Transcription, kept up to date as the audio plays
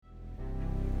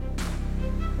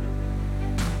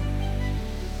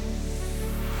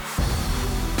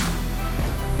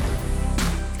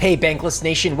Hey, Bankless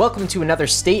Nation, welcome to another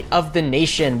State of the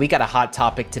Nation. We got a hot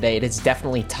topic today. It is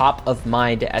definitely top of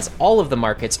mind as all of the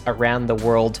markets around the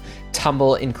world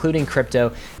tumble, including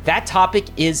crypto. That topic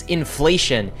is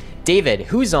inflation. David,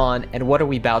 who's on and what are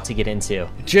we about to get into?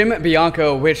 Jim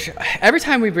Bianco, which every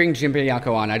time we bring Jim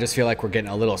Bianco on, I just feel like we're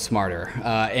getting a little smarter.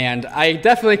 And I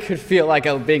definitely could feel like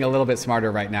being a little bit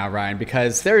smarter right now, Ryan,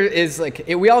 because there is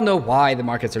we all know why the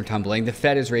markets are tumbling. The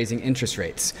Fed is raising interest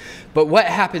rates. But what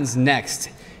happens next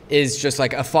is just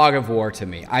like a fog of war to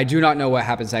me. I do not know what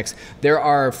happens next. There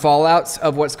are fallouts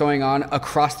of what's going on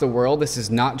across the world. This is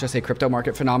not just a crypto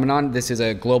market phenomenon. This is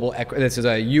a this is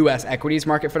a US equities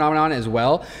market phenomenon as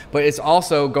well, but it's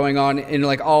also going on in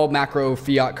like all macro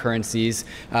fiat currencies.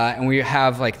 And we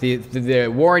have like the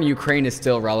war in Ukraine is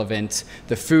still relevant.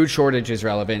 The food shortage is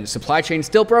relevant. Supply chain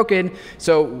still broken.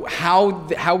 So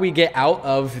how we get out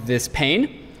of this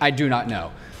pain, I do not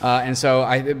know. And so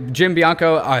Jim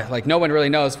Bianco, no one really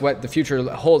knows what the future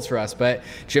holds for us, but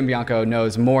Jim Bianco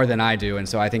knows more than I do. And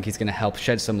so I think he's going to help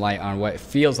shed some light on what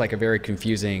feels like a very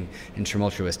confusing and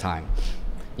tumultuous time.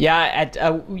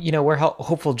 Yeah, we're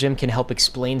hopeful Jim can help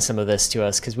explain some of this to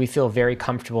us because we feel very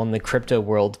comfortable in the crypto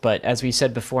world. But as we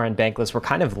said before on Bankless, we're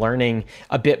kind of learning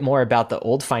a bit more about the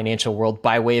old financial world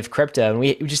by way of crypto. And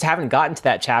we just haven't gotten to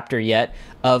that chapter yet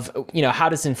of, how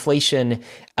does inflation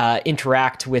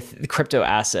interact with the crypto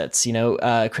assets?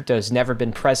 Crypto has never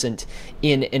been present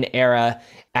in an era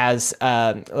as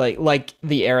like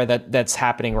the era that's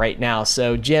happening right now.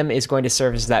 So Jim is going to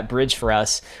serve as that bridge for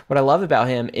us. What I love about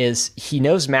him is he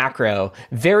knows macro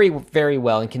very, very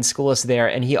well and can school us there.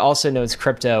 And he also knows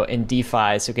crypto and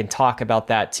DeFi, so can talk about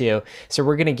that too. So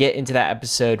we're going to get into that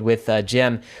episode with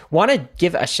Jim. Want to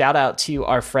give a shout out to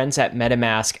our friends at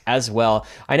MetaMask as well.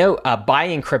 I know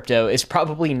buying crypto is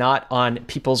probably not on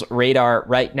people's radar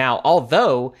right now,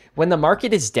 although when the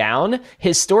market is down,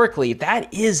 historically,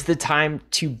 that is the time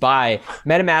to buy.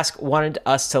 MetaMask wanted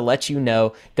us to let you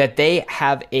know that they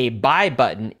have a buy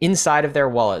button inside of their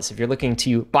wallets. If you're looking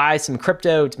to buy some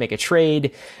crypto to make a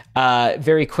trade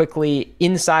very quickly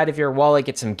inside of your wallet,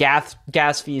 get some gas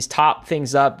fees, top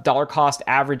things up, dollar cost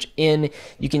average in,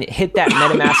 you can hit that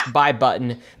MetaMask buy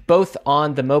button both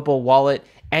on the mobile wallet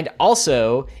and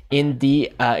also in the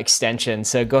extension.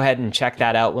 So go ahead and check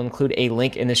that out. We'll include a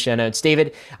link in the show notes.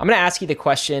 David, I'm going to ask you the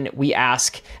question we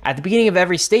ask at the beginning of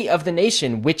every State of the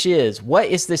Nation, which is, what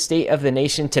is the state of the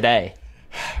nation today?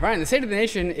 Ryan, the state of the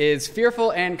nation is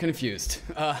fearful and confused.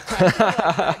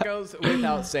 That goes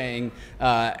without saying.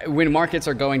 When markets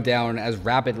are going down as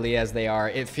rapidly as they are,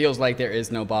 it feels like there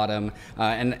is no bottom,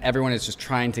 and everyone is just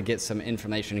trying to get some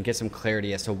information and get some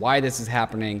clarity as to why this is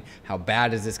happening, how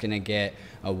bad is this going to get,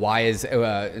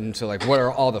 and so what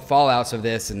are all the fallouts of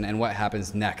this, and what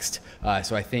happens next.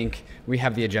 So I think we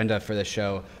have the agenda for the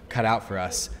show cut out for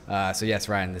us. So yes,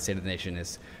 Ryan, the state of the nation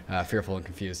is fearful and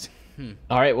confused.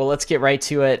 All right, well, let's get right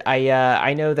to it.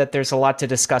 I know that there's a lot to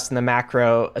discuss in the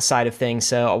macro side of things,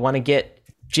 so I want to get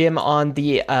Jim on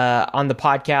the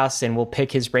podcast, and we'll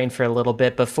pick his brain for a little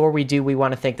bit. Before we do, we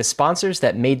want to thank the sponsors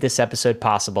that made this episode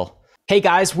possible. Hey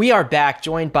guys, we are back,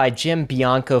 joined by Jim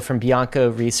Bianco from Bianco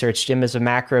Research. Jim is a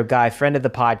macro guy, friend of the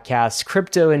podcast,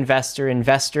 crypto investor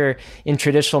in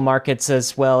traditional markets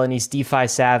as well, and he's DeFi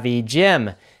savvy. Jim,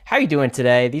 how are you doing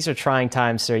today? These are trying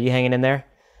times, sir. Are you hanging in there?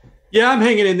 Yeah, I'm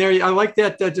hanging in there. I like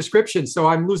that description. So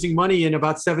I'm losing money in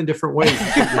about 7 different ways.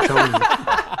 You're telling me.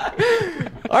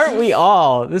 Aren't we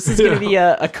all? This is going to be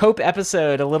a cope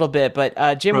episode a little bit, but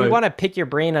Jim, right. We want to pick your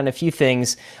brain on a few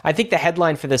things. I think the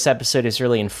headline for this episode is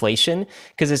really inflation,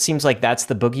 because it seems like that's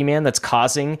the boogeyman that's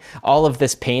causing all of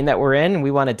this pain that we're in.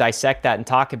 We want to dissect that and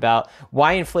talk about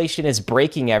why inflation is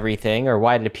breaking everything, or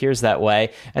why it appears that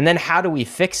way, and then how do we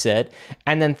fix it?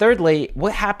 And then thirdly,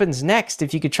 what happens next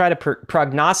if you could try to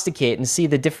prognosticate and see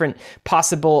the different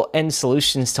possible end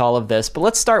solutions to all of this. But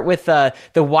let's start with the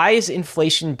why is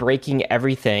inflation breaking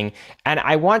everything? And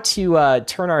I want to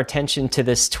turn our attention to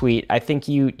this tweet. I think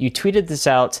you tweeted this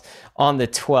out on the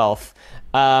 12th.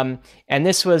 And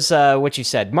this was what you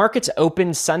said. Markets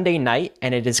opened Sunday night,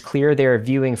 and it is clear they are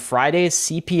viewing Friday's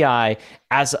CPI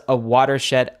as a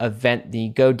watershed event. You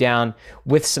go down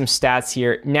with some stats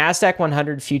here. NASDAQ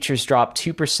 100 futures dropped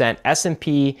 2%.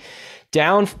 S&P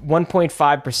down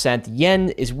 1.5%.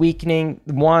 Yen is weakening.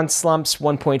 Won slumps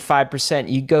 1.5%.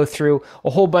 You go through a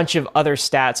whole bunch of other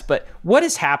stats, but what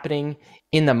is happening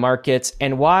in the markets,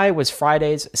 and why was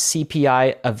Friday's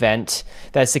CPI event,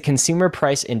 that's the Consumer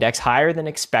Price Index, higher than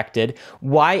expected?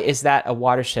 Why is that a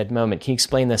watershed moment? Can you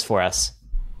explain this for us?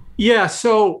 Yeah,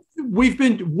 so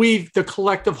the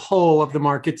collective whole of the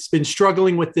market's been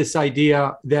struggling with this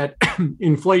idea that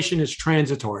inflation is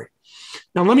transitory.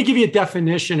 Now, let me give you a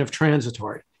definition of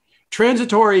transitory.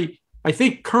 transitory, I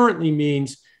think currently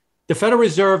means the Federal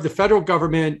Reserve, the federal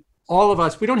government, all of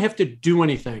us, we don't have to do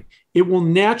anything. It will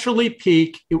naturally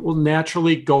peak. It will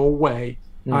naturally go away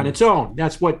on its own.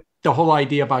 That's what the whole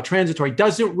idea about transitory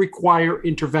doesn't require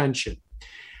intervention.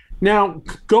 Now,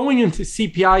 going into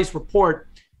CPI's report,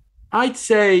 I'd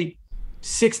say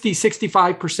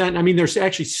 65%. I mean, there's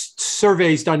actually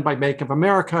surveys done by Bank of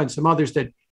America and some others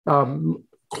that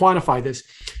quantify this.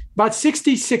 About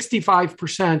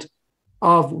 65%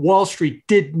 of Wall Street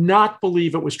did not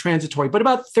believe it was transitory, but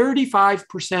about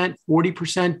 35%,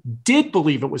 40% did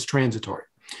believe it was transitory.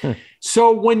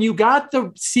 So when you got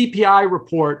the CPI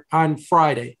report on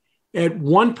Friday at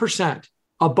 1%,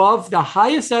 above the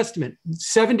highest estimate,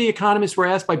 70 economists were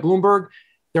asked by Bloomberg,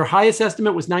 their highest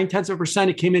estimate was 0.9%.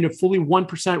 It came in at fully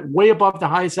 1%, way above the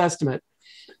highest estimate.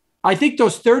 I think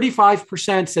those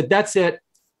 35% said, that's it.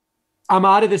 I'm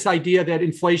out of this idea that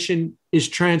inflation is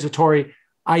transitory.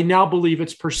 I now believe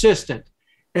it's persistent.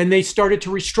 And they started to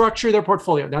restructure their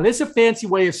portfolio. Now, this is a fancy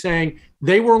way of saying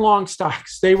they were long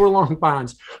stocks, they were long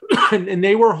bonds, and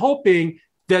they were hoping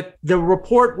that the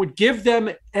report would give them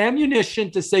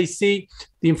ammunition to say, see,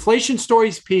 the inflation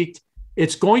story's peaked.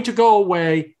 It's going to go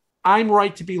away. I'm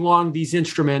right to be long these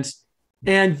instruments.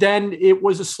 And then it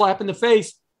was a slap in the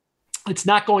face. It's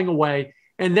not going away.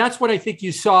 And that's what I think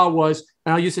you saw was,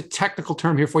 and I'll use a technical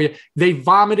term here for you, they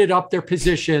vomited up their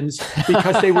positions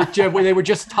because they were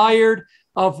just tired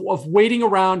of waiting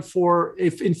around for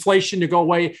inflation to go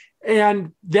away.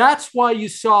 And that's why you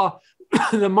saw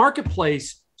the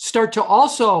marketplace start to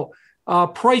also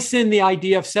price in the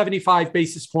idea of 75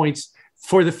 basis points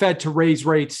for the Fed to raise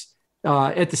rates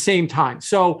at the same time.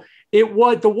 So the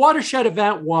watershed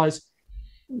event was,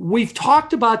 we've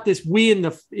talked about this, we in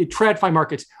the TradFi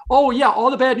markets. Oh yeah, all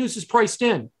the bad news is priced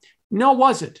in. No, it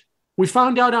wasn't. We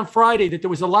found out on Friday that there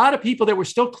was a lot of people that were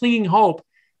still clinging hope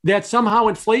that somehow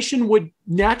inflation would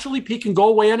naturally peak and go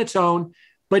away on its own.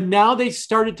 But now they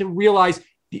started to realize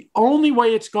the only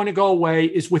way it's going to go away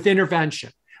is with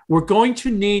intervention. We're going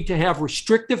to need to have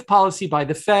restrictive policy by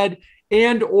the Fed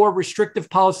and or restrictive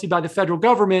policy by the federal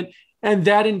government. And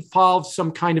that involves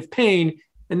some kind of pain.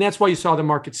 And that's why you saw the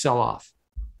market sell off.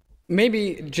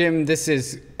 Maybe, Jim, this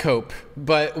is cope,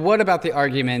 but what about the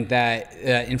argument that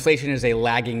inflation is a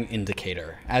lagging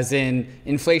indicator, as in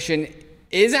inflation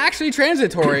is actually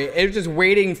transitory? It's just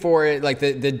waiting for it, like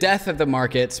the death of the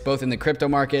markets, both in the crypto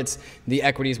markets, the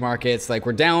equities markets. Like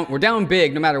we're down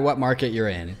big no matter what market you're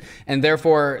in. And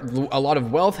therefore, a lot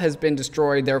of wealth has been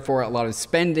destroyed. Therefore, a lot of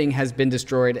spending has been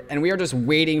destroyed. And we are just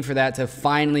waiting for that to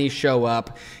finally show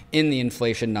up in the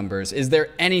inflation numbers. Is there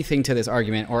anything to this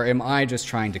argument, or am I just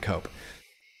trying to cope?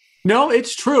 No,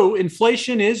 it's true.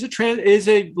 Inflation is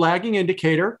a lagging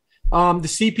indicator. The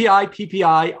CPI,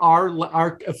 PPI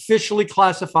are officially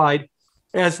classified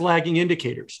as lagging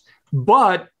indicators.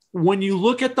 But when you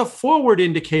look at the forward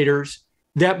indicators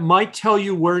that might tell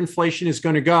you where inflation is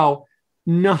going to go,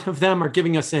 none of them are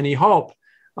giving us any hope.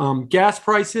 Gas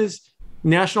prices,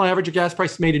 national average of gas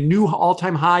prices made a new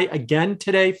all-time high again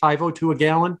today, $5.02 a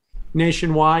gallon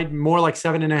nationwide, more like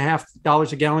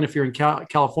 $7.50 a gallon if you're in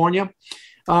California.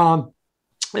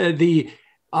 The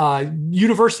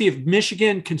University of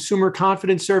Michigan Consumer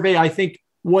Confidence Survey, I think,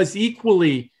 was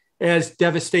equally as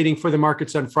devastating for the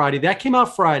markets on Friday. That came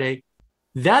out Friday.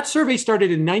 That survey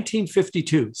started in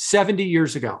 1952, 70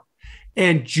 years ago.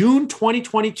 And June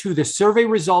 2022, the survey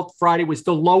result Friday was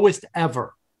the lowest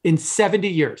ever in 70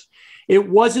 years. It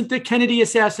wasn't the Kennedy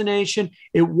assassination.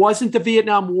 It wasn't the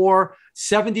Vietnam War,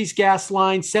 70s gas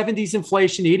line, 70s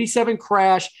inflation, 87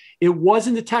 crash. It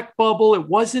wasn't the tech bubble. It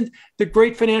wasn't the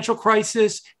great financial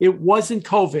crisis. It wasn't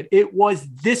COVID. It was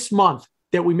this month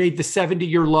that we made the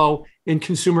 70-year low in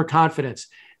consumer confidence.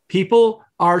 People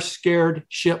are scared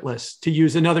shitless, to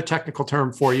use another technical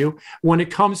term for you, when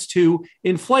it comes to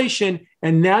inflation.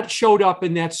 And that showed up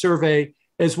in that survey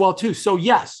as well, too. So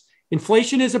yes,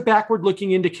 inflation is a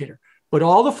backward-looking indicator, but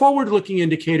all the forward-looking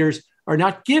indicators are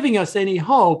not giving us any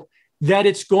hope that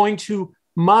it's going to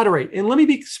moderate. And let me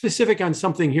be specific on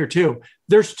something here too.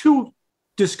 There's two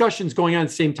discussions going on at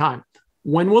the same time.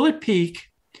 When will it peak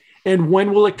and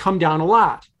when will it come down a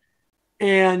lot?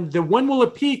 And the when will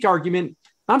it peak argument,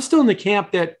 I'm still in the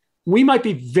camp that we might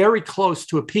be very close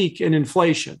to a peak in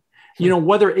inflation. You know,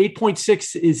 whether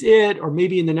 8.6 is it, or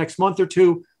maybe in the next month or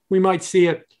two, we might see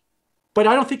it. But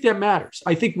I don't think that matters.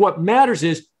 I think what matters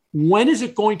is, when is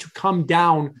it going to come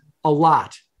down a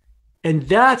lot? And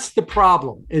that's the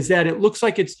problem, is that it looks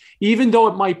like it's, even though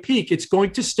it might peak, it's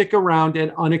going to stick around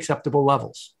at unacceptable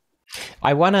levels.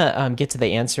 I want to get to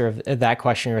the answer of that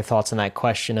question, your thoughts on that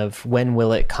question of when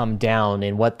will it come down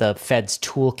and what the Fed's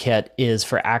toolkit is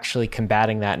for actually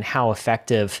combating that and how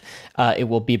effective it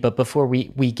will be. But before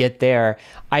we get there,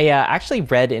 I actually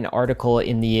read an article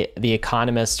in the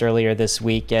Economist earlier this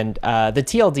week, and the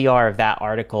TLDR of that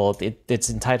article, it's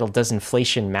entitled "Does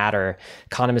Inflation Matter?"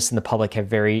 Economists and the public have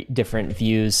very different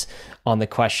views on the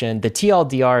question. The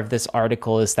TLDR of this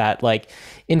article is that like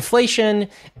inflation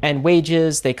and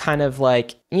wages, they kind of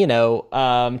like,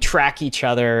 track each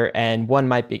other, and one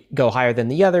might go higher than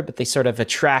the other, but they sort of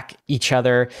attract each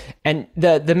other. And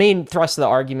the main thrust of the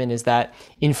argument is that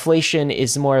inflation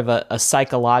is more of a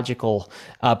psychological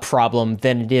problem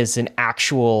than it is an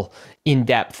actual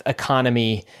in-depth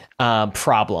economy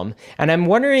problem. And I'm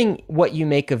wondering what you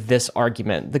make of this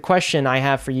argument. The question I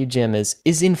have for you, Jim, is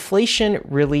inflation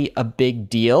really a big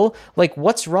deal? Like,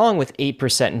 what's wrong with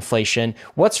 8% inflation?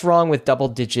 What's wrong with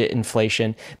double-digit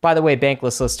inflation? By the way,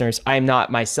 Bankless listeners, I am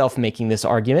not myself making this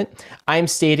argument. I'm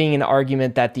stating an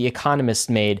argument that The Economist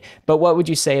made. But what would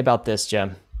you say about this,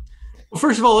 Jim? Well,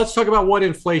 first of all, let's talk about what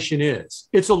inflation is.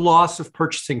 It's a loss of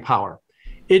purchasing power.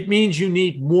 It means you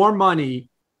need more money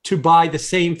to buy the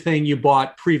same thing you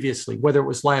bought previously, whether it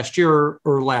was last year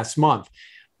or last month.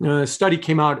 A study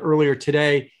came out earlier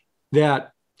today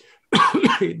that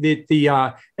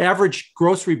the average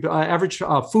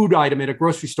food item at a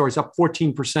grocery store is up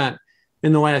 14%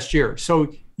 in the last year.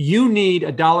 So you need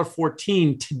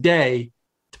 $1.14 today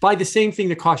to buy the same thing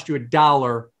that cost you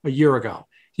 $1 a year ago.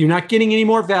 You're not getting any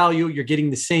more value. You're getting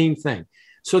the same thing.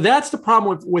 So that's the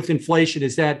problem with inflation,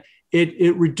 is that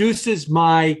it reduces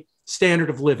my standard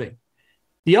of living.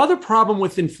 The other problem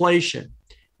with inflation,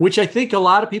 which I think a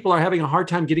lot of people are having a hard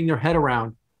time getting their head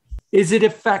around, is it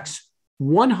affects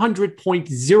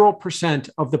 100.0%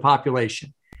 of the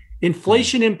population.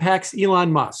 Inflation impacts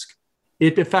Elon Musk.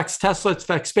 It affects Tesla, it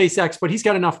affects SpaceX, but he's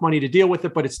got enough money to deal with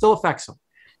it, but it still affects him.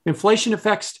 Inflation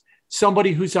affects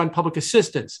somebody who's on public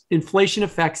assistance. Inflation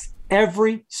affects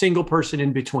every single person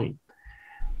in between.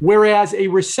 Whereas a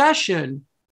recession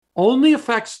only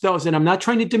affects those, and I'm not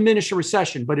trying to diminish a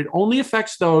recession, but it only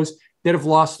affects those that have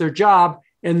lost their job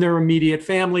and their immediate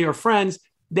family or friends.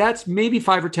 That's maybe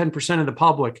 5 or 10% of the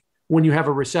public when you have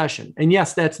a recession. And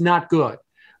yes, that's not good.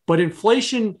 But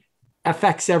inflation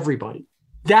affects everybody.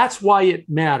 That's why it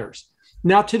matters.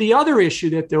 Now, to the other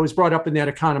issue that was brought up in that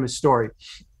Economist story,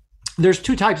 there's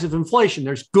two types of inflation.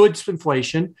 There's goods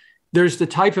inflation. There's the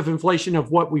type of inflation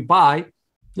of what we buy.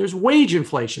 There's wage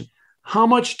inflation. How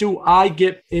much do I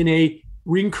get in a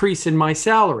increase in my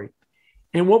salary?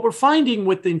 And what we're finding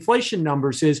with the inflation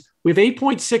numbers is we have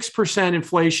 8.6%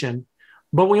 inflation,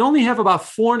 but we only have about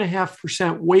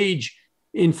 4.5% wage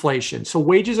inflation. So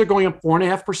wages are going up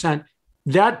 4.5%.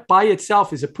 That by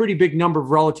itself is a pretty big number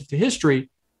relative to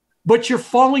history, but you're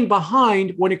falling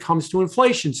behind when it comes to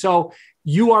inflation. So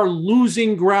you are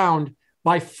losing ground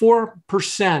by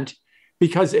 4%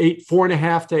 because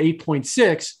 4.5 to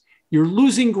 8.6. You're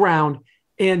losing ground.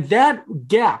 And that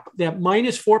gap, that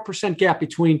minus 4% gap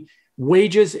between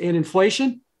wages and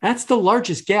inflation, that's the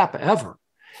largest gap ever.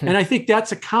 And I think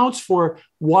that accounts for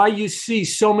why you see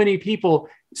so many people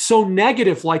so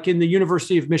negative, like in the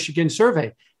University of Michigan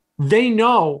survey. They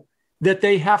know that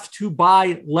they have to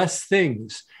buy less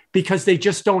things because they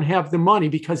just don't have the money,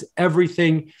 because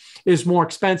everything is more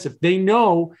expensive. They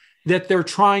know that they're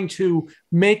trying to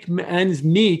make ends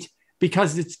meet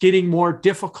because it's getting more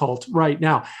difficult right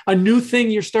now. A new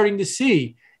thing you're starting to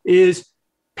see is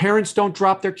parents don't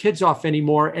drop their kids off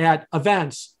anymore at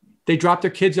events. They drop their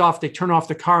kids off, they turn off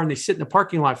the car, and they sit in the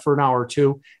parking lot for an hour or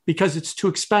two because it's too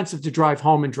expensive to drive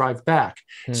home and drive back.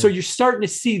 So you're starting to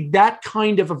see that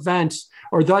kind of events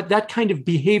or that kind of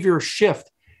behavior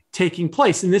shift taking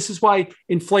place. And this is why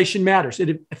inflation matters.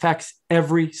 It affects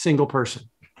every single person.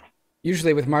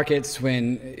 Usually with markets,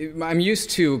 when I'm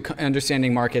used to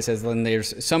understanding markets as when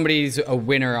there's somebody's a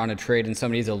winner on a trade and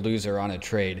somebody's a loser on a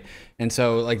trade. And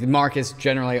so like the markets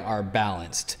generally are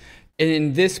balanced. And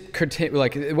in this,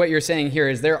 like what you're saying here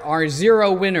is there are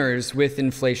zero winners with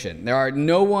inflation.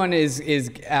 No one is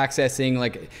accessing,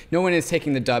 like no one is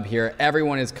taking the dub here.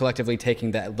 Everyone is collectively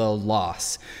taking the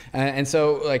loss. And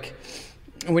so like,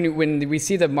 when we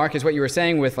see the markets, what you were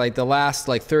saying with like the last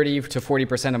like 30 to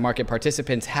 40% of market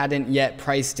participants hadn't yet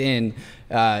priced in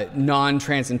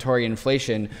non-transitory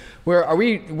inflation,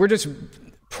 we're just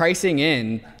pricing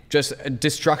in just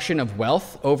destruction of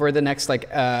wealth over the next like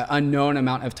unknown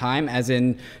amount of time, as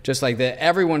in just like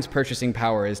everyone's purchasing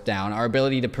power is down, our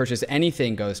ability to purchase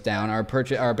anything goes down,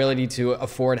 our ability to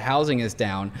afford housing is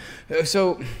down.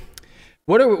 So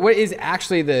What is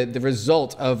actually the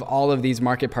result of all of these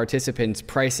market participants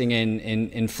pricing in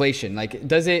inflation? Like,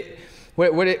 does it?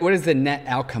 What is the net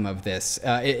outcome of this?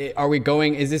 Are we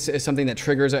going? Is this something that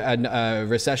triggers a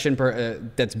recession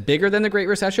that's bigger than the Great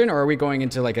Recession, or are we going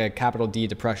into like a capital D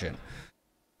depression?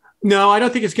 No, I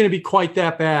don't think it's going to be quite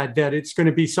that bad, that it's going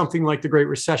to be something like the Great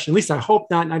Recession. At least I hope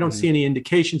not, and I don't see any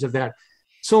indications of that.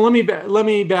 So let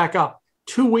me back up.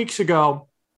 2 weeks ago,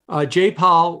 Jay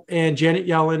Powell and Janet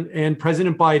Yellen and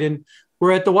President Biden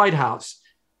were at the White House.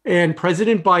 And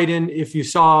President Biden, if you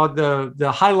saw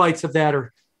the highlights of that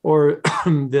or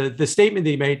the statement that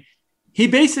he made, he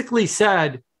basically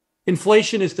said,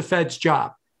 inflation is the Fed's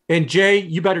job. And Jay,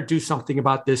 you better do something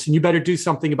about this, and you better do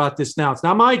something about this now. It's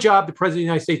not my job, the President of the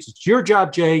United States. It's your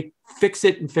job, Jay. Fix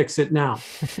it and fix it now.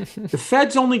 The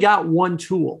Fed's only got one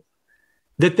tool,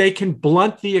 that they can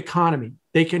blunt the economy.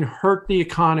 They can hurt the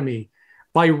economy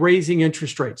by raising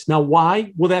interest rates. Now,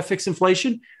 why will that fix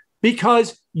inflation?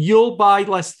 Because you'll buy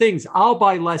less things. I'll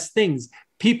buy less things.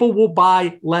 People will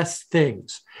buy less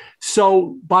things.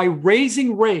 So by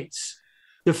raising rates,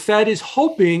 the Fed is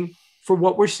hoping for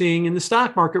what we're seeing in the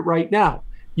stock market right now.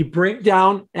 You bring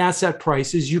down asset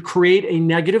prices, you create a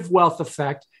negative wealth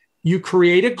effect, you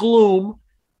create a gloom.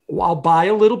 I'll buy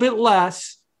a little bit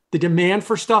less, the demand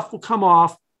for stuff will come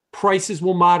off, prices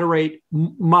will moderate.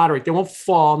 They won't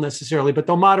fall necessarily, but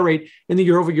they'll moderate, and the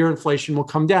year-over-year inflation will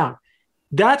come down.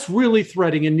 That's really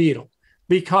threading a needle,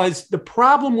 because the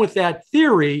problem with that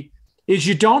theory is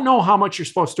you don't know how much you're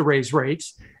supposed to raise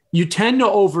rates. You tend to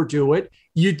overdo it.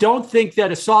 You don't think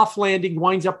that a soft landing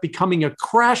winds up becoming a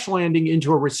crash landing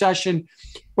into a recession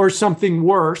or something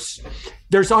worse.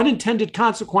 There's unintended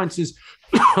consequences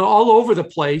all over the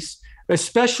place,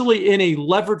 especially in a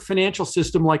levered financial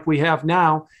system like we have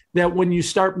now, that when you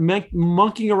start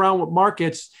monkeying around with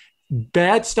markets,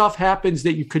 bad stuff happens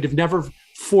that you could have never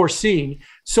foreseen.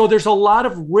 So there's a lot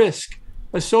of risk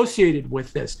associated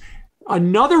with this.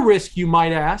 Another risk you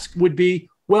might ask would be,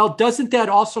 well, doesn't that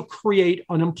also create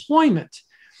unemployment?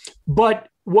 But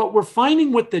what we're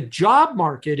finding with the job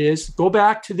market is, go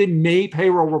back to the May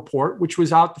payroll report, which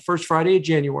was out the first Friday of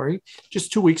January,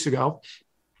 just 2 weeks ago.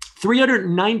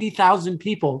 390,000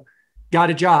 people got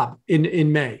a job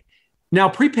in May. Now,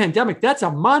 pre-pandemic, that's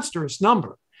a monstrous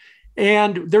number.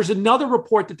 And there's another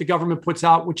report that the government puts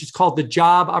out, which is called the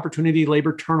Job Opportunity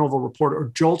Labor Turnover Report, or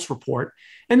JOLTS report.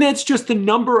 And that's just the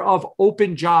number of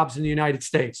open jobs in the United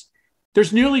States.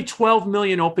 There's nearly 12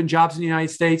 million open jobs in the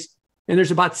United States, and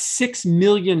there's about 6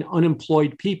 million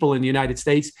unemployed people in the United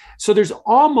States. So there's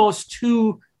almost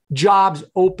 2 jobs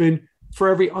open for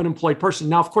every unemployed person.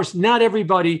 Now, of course, not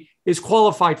everybody is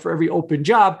qualified for every open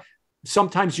job.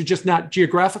 Sometimes you're just not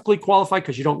geographically qualified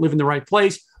because you don't live in the right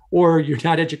place, or you're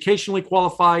not educationally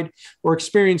qualified or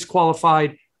experience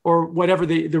qualified, or whatever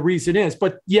the reason is.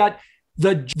 But yet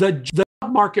the job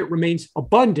market remains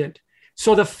abundant.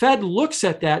 So the Fed looks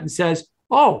at that and says,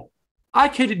 oh, I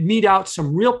could mete out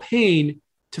some real pain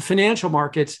to financial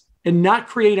markets and not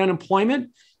create unemployment.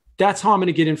 That's how I'm going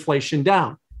to get inflation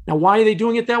down. Now, why are they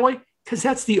doing it that way? Because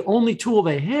that's the only tool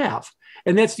they have.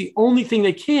 And that's the only thing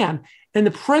they can. And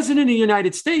the president of the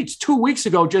United States 2 weeks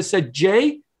ago just said,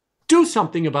 Jay, do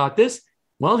something about this.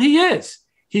 Well, he is.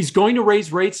 He's going to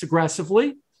raise rates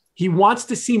aggressively. He wants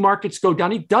to see markets go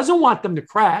down. He doesn't want them to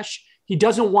crash. He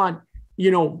doesn't want,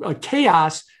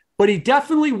 chaos, but he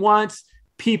definitely wants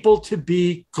people to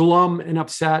be glum and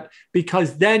upset,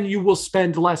 because then you will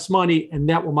spend less money and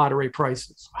that will moderate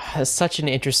prices. It's such an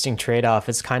interesting trade-off.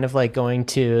 It's kind of like going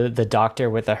to the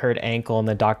doctor with a hurt ankle and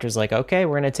the doctor's like, okay,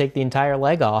 we're going to take the entire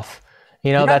leg off.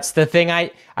 That's the thing.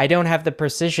 I don't have the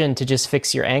precision to just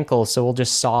fix your ankle, so we'll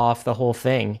just saw off the whole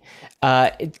thing.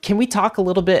 Can we talk a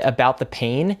little bit about the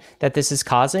pain that this is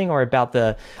causing, or about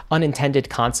the unintended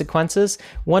consequences?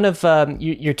 One of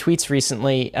your tweets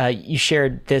recently, you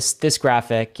shared this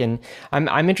graphic, and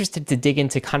I'm interested to dig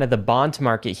into kind of the bond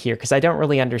market here, because I don't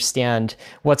really understand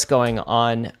what's going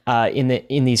on in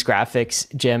these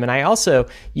graphics, Jim. And I also,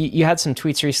 you had some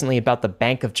tweets recently about the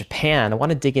Bank of Japan. I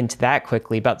want to dig into that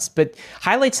quickly, but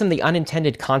highlight some of the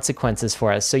unintended consequences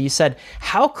for us. So you said,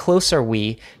 how close are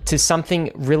we to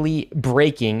something really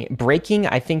breaking?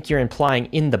 I think you're implying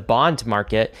in the bond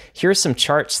market. Here are some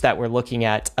charts that we're looking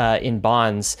at in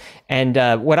bonds.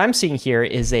 And what I'm seeing here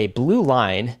is a blue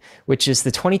line, which is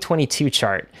the 2022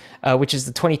 chart, which is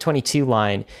the 2022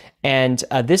 line. And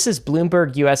this is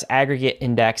Bloomberg US Aggregate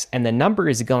Index, and the number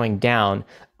is going down.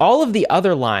 All of the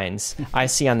other lines I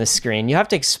see on the screen, you have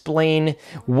to explain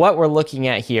what we're looking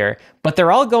at here, but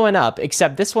they're all going up,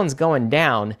 except this one's going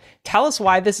down. Tell us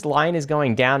why this line is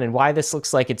going down and why this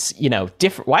looks like it's,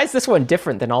 different. Why is this one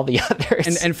different than all the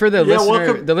others? And for the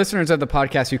listeners of the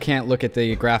podcast who can't look at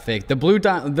the graphic, the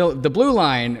blue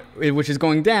line, which is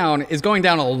going down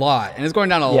a lot, and it's going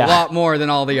down a lot more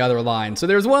than all the other lines. So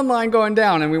there's one line going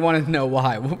down, and we want to know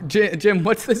why. Jim,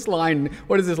 what's this line?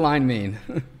 What does this line mean?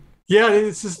 Yeah,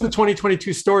 this is the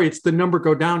 2022 story. It's the number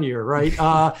go down year, right?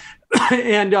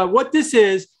 And what this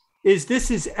is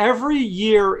every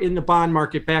year in the bond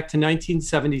market back to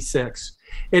 1976.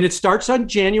 And it starts on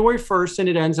January 1st and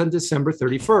it ends on December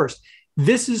 31st.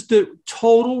 This is the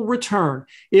total return.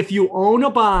 If you own a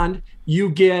bond, you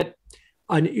get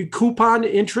a coupon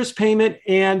interest payment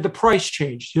and the price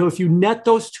change. If you net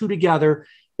those two together,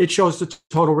 it shows the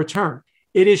total return.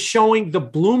 It is showing the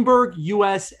Bloomberg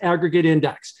US Aggregate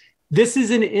Index. This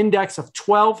is an index of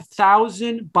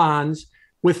 12,000 bonds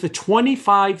with a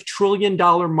 $25 trillion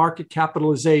market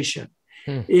capitalization.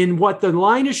 And what the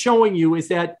line is showing you is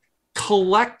that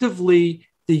collectively,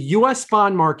 the US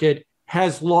bond market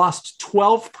has lost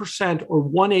 12% or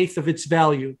 1/8 of its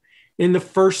value in the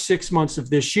first 6 months of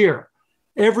this year.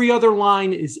 Every other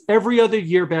line is every other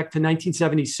year back to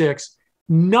 1976.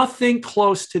 Nothing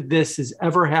close to this has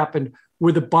ever happened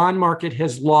where the bond market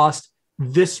has lost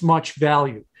this much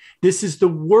value. This is the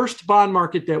worst bond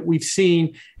market that we've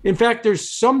seen. In fact,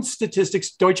 there's some statistics,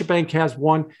 Deutsche Bank has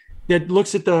one, that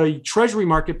looks at the treasury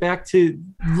market back to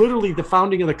literally the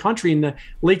founding of the country in the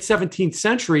late 17th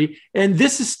century. And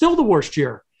this is still the worst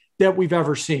year that we've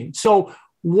ever seen. So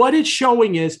what it's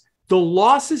showing is the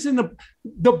losses in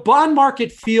the bond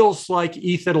market feels like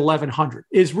ETH at 1100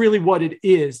 is really what it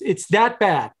is. It's that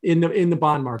bad in the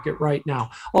bond market right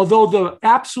now, although the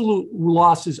absolute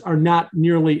losses are not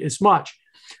nearly as much.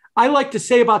 I like to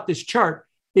say about this chart,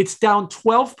 it's down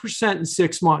 12% in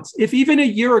 6 months. If even a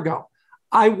year ago,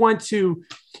 I went to,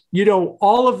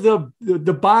 all of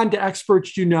the bond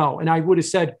experts, and I would have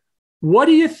said, what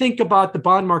do you think about the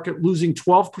bond market losing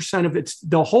 12% of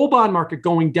the whole bond market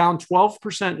going down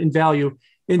 12% in value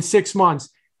in 6 months?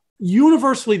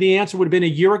 Universally, the answer would have been a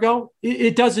year ago.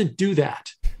 It doesn't do that.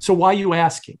 So why are you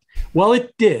asking? Well,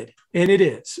 it did. And it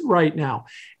is right now.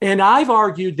 And I've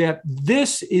argued that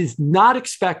this is not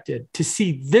expected to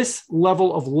see this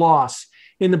level of loss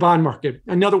in the bond market.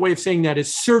 Another way of saying that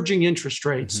is surging interest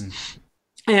rates.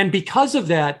 Mm-hmm. And because of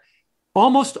that,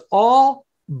 almost all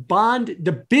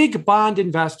the big bond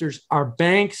investors are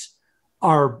banks,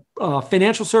 are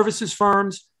financial services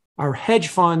firms, are hedge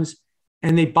funds,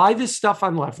 and they buy this stuff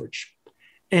on leverage.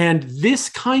 And this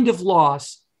kind of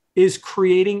loss is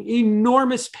creating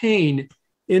enormous pain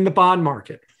in the bond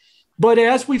market. But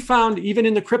as we found, even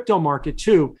in the crypto market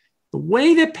too, the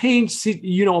way that pain,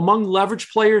 among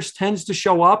leverage players tends to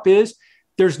show up is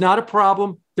there's not a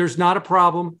problem, there's not a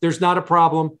problem, there's not a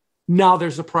problem, now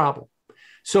there's a problem.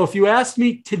 So if you ask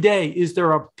me today, is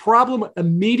there a problem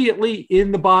immediately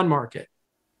in the bond market?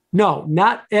 No,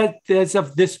 not as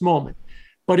of this moment.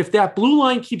 But if that blue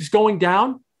line keeps going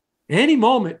down, any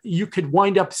moment you could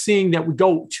wind up seeing that we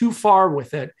go too far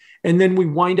with it, and then we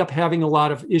wind up having a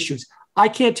lot of issues. I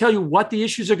can't tell you what the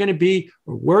issues are going to be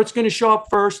or where it's going to show up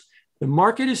first. The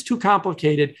market is too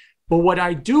complicated. But what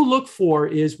I do look for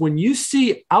is when you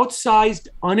see outsized,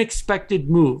 unexpected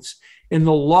moves and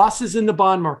the losses in the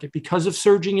bond market because of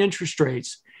surging interest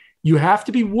rates, you have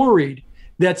to be worried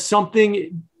that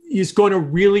something is going to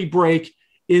really break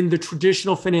in the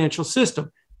traditional financial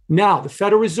system. Now, the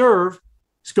Federal Reserve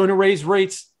is going to raise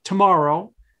rates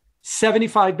tomorrow,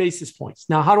 75 basis points.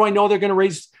 Now, how do I know they're going to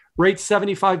raise rates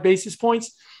 75 basis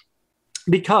points?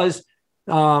 Because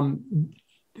Nick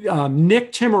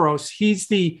Timiraos, he's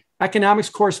the economics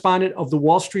correspondent of the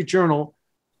Wall Street Journal,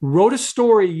 wrote a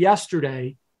story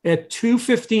yesterday at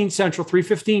 2:15 Central,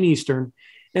 3:15 Eastern.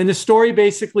 And the story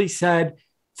basically said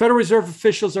Federal Reserve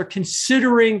officials are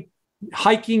considering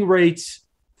hiking rates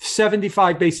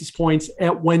 75 basis points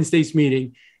at Wednesday's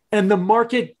meeting. And the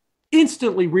market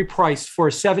instantly repriced for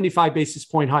a 75 basis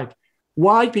point hike.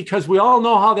 Why? Because we all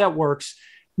know how that works.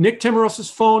 Nick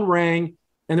Timiraos' phone rang,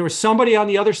 and there was somebody on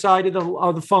the other side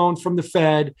of the phone from the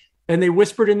Fed, and they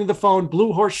whispered into the phone,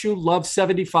 Blue Horseshoe loves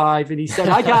 75. And he said,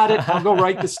 I got it. I'll go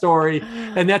write the story.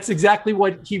 And that's exactly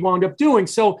what he wound up doing.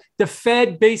 So the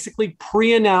Fed basically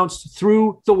pre-announced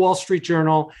through the Wall Street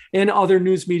Journal and other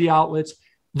news media outlets,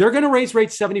 they're going to raise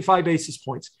rates 75 basis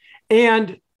points.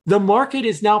 And The market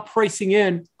is now pricing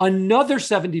in another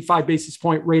 75 basis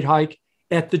point rate hike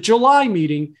at the July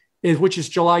meeting, which is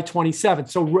July 27th.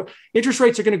 So interest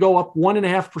rates are going to go up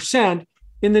 1.5%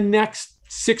 in the next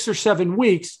 6 or 7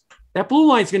 weeks. That blue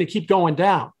line is going to keep going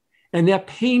down, and that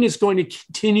pain is going to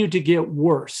continue to get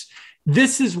worse.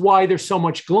 This is why there's so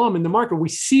much glum in the market. We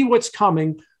see what's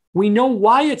coming. We know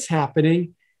why it's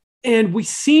happening, and we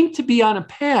seem to be on a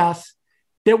path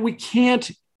that we can't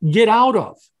get out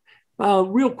of.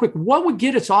 Real quick, what would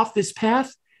get us off this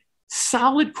path?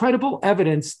 Solid, credible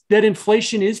evidence that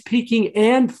inflation is peaking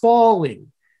and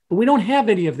falling. But we don't have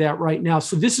any of that right now.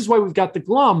 So this is why we've got the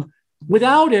glum.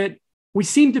 Without it, we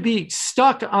seem to be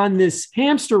stuck on this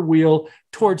hamster wheel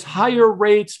towards higher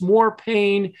rates, more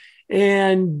pain,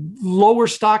 and lower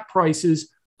stock prices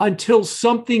until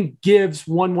something gives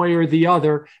one way or the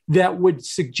other that would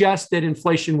suggest that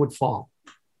inflation would fall.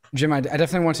 Jim, I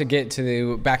definitely want to get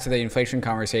back to the inflation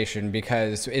conversation,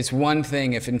 because it's one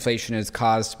thing if inflation is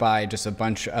caused by just a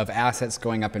bunch of assets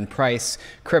going up in price,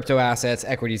 crypto assets,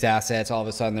 equities assets. All of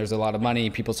a sudden, there's a lot of money.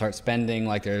 People start spending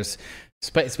like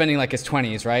spending like it's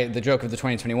 20s, right? The joke of the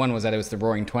 2021 was that it was the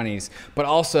roaring 20s. But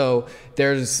also,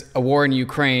 there's a war in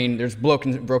Ukraine. There's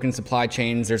broken supply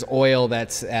chains. There's oil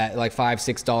that's at like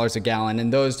 $5-6 a gallon,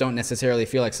 and those don't necessarily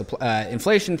feel like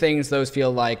inflation things. Those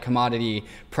feel like commodity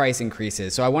price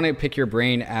increases. So I want to pick your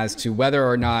brain as to whether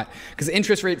or not, because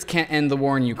interest rates can't end the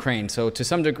war in Ukraine. So to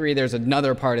some degree, there's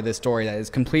another part of this story that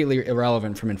is completely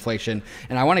irrelevant from inflation,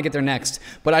 and I want to get there next.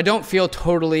 But I don't feel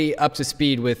totally up to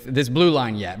speed with this blue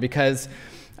line yet, because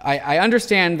I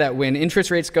understand that when interest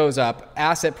rates goes up,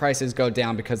 asset prices go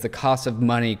down because the cost of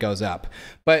money goes up.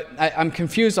 But I'm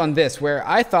confused on this, where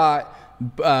I thought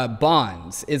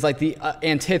bonds is like the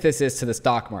antithesis to the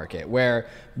stock market, where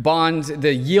bonds,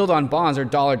 the yield on bonds are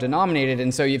dollar denominated.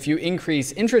 And so if you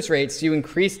increase interest rates, you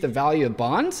increase the value of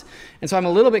bonds. And so I'm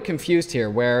a little bit confused here,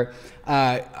 where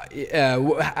I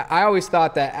always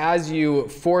thought that as you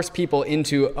force people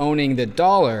into owning the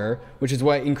dollar, which is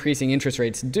what increasing interest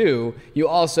rates do, you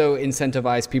also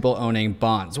incentivize people owning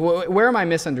bonds. Where am I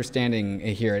misunderstanding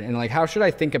here? And like, how should I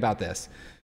think about this?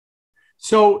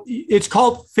 So it's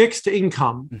called fixed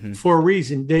income for a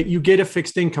reason, that you get a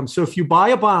fixed income. So if you buy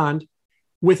a bond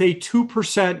with a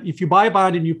 2%, if you buy a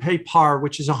bond and you pay par,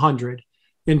 which is 100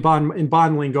 in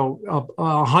bond lingo,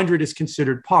 100 is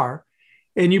considered par,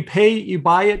 and you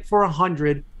buy it for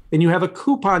 100 and you have a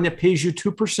coupon that pays you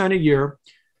 2% a year,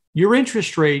 your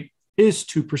interest rate is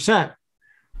 2%.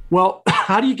 Well,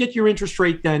 how do you get your interest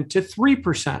rate then to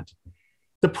 3%?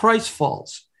 The price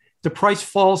falls. The price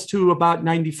falls to about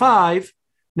 95,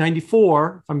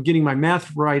 94, if I'm getting my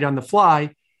math right on the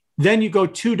fly. Then you go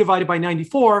 2 divided by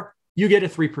 94, you get a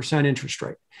 3% interest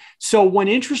rate. So when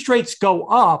interest rates go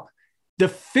up, the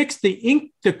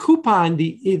coupon,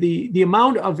 the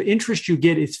amount of interest you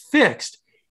get is fixed.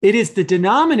 It is the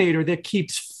denominator that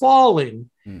keeps falling,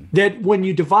 that when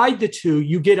you divide the two,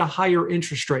 you get a higher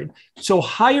interest rate. So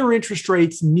higher interest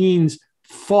rates means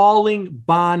falling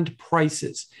bond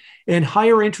prices. And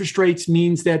higher interest rates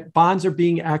means that bonds are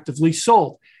being actively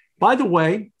sold. By the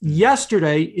way,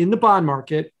 yesterday in the bond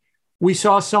market, we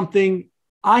saw something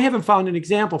I haven't found an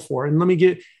example for.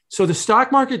 And so the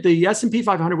stock market, the S&P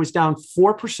 500 was down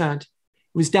 4%. It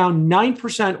was down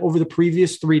 9% over the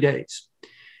previous 3 days.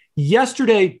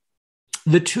 Yesterday,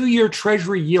 the 2-year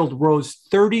Treasury yield rose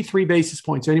 33 basis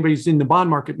points. Anybody who's in the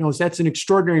bond market knows that's an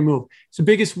extraordinary move. It's the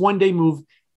biggest one-day move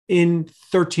in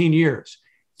 13 years.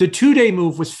 The 2-day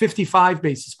move was 55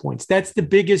 basis points. That's the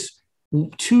biggest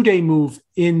 2-day move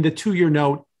in the 2-year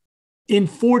note in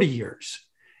 40 years.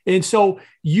 And so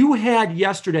you had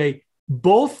yesterday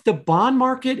both the bond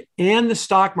market and the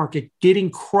stock market getting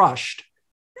crushed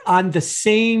on the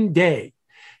same day.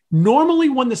 Normally,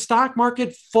 when the stock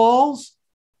market falls,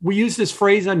 we use this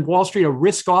phrase on Wall Street, a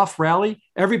risk-off rally.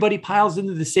 Everybody piles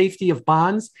into the safety of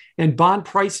bonds and bond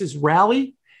prices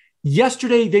rally.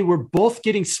 Yesterday, they were both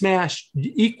getting smashed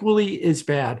equally as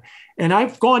bad. And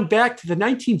I've gone back to the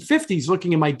 1950s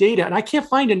looking at my data, and I can't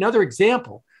find another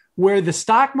example where the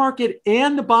stock market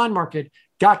and the bond market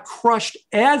got crushed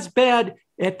as bad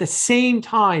at the same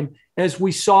time as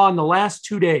we saw in the last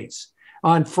 2 days,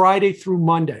 on Friday through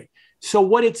Monday. So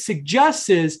what it suggests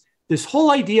is this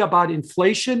whole idea about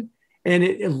inflation and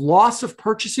a loss of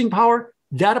purchasing power,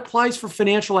 that applies for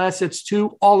financial assets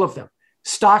too, all of them.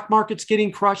 Stock market's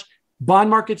getting crushed, bond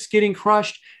market's getting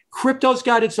crushed. Crypto's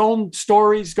got its own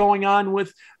stories going on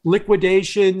with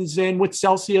liquidations and with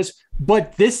Celsius,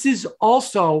 but this is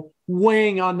also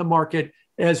weighing on the market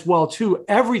as well too.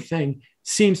 Everything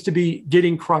seems to be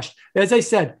getting crushed. As I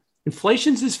said,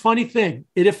 Inflation's this funny thing.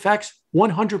 It affects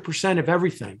 100% of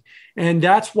everything. And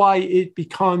that's why it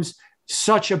becomes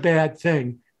such a bad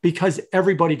thing, because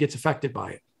everybody gets affected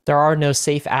by it. There are no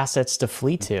safe assets to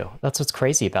flee to. That's what's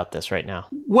crazy about this right now.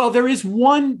 Well, there is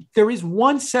one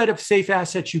set of safe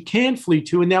assets you can flee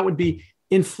to, and that would be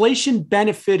inflation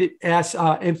benefited assets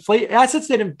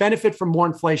that benefit from more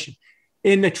inflation.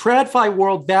 In the TradFi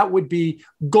world, that would be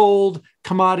gold,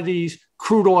 commodities,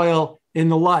 crude oil,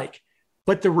 and the like.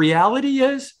 But the reality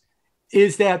is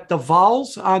that the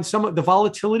vols on some of the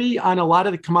volatility on a lot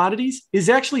of the commodities is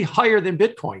actually higher than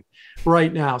Bitcoin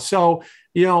right now. So,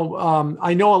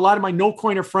 I know a lot of my no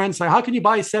coiner friends say, how can you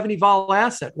buy a 70 vol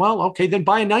asset? Well, okay, then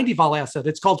buy a 90 vol asset.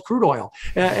 It's called crude oil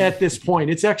at this point.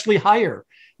 It's actually higher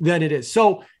than it is.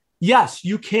 So yes,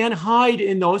 you can hide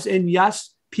in those. And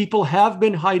yes, people have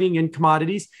been hiding in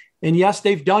commodities. And yes,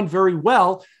 they've done very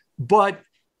well. But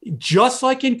just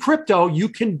like in crypto, you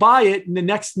can buy it in the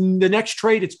next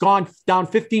trade, it's gone down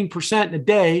 15% in a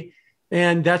day.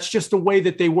 And that's just the way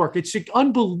that they work. It's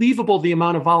unbelievable the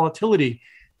amount of volatility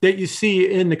that you see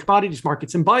in the commodities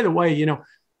markets. And by the way,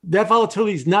 that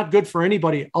volatility is not good for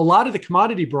anybody. A lot of the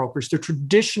commodity brokers, the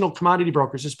traditional commodity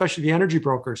brokers, especially the energy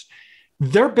brokers,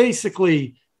 they're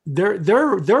basically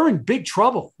they're in big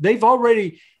trouble. They've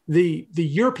already the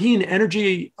European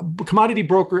Energy Commodity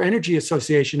Broker Energy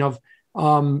Association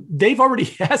they've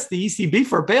already asked the ECB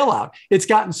for a bailout. It's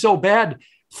gotten so bad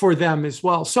for them as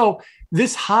well. So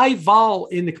this high vol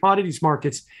in the commodities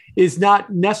markets is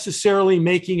not necessarily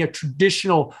making a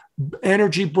traditional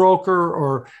energy broker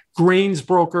or grains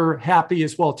broker happy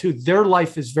as well, too. Their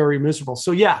life is very miserable.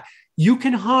 So yeah, you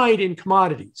can hide in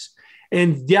commodities.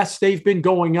 And yes, they've been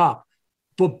going up.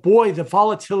 But boy, the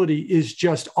volatility is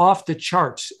just off the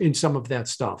charts in some of that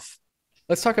stuff.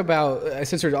 Let's talk about,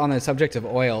 since we're on the subject of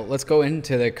oil, let's go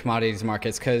into the commodities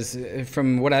markets, because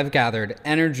from what I've gathered,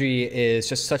 energy is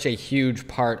just such a huge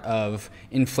part of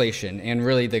inflation and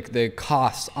really the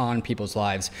costs on people's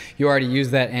lives. You already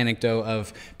used that anecdote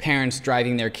of parents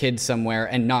driving their kids somewhere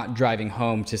and not driving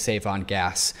home to save on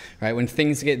gas, right? When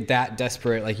things get that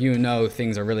desperate,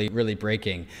 things are really, really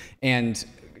breaking. And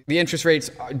the interest rates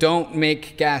don't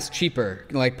make gas cheaper.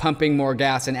 Like pumping more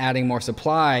gas and adding more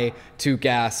supply to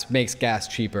gas makes gas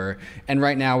cheaper. And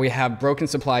right now we have broken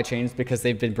supply chains because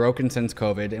they've been broken since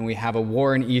COVID, and we have a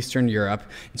war in Eastern Europe.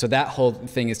 And so that whole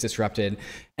thing is disrupted.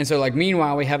 And so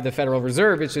meanwhile, we have the Federal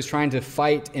Reserve. It's just trying to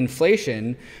fight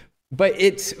inflation. But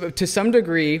it's, to some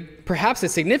degree, perhaps a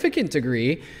significant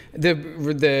degree,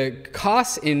 the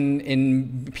costs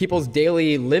in people's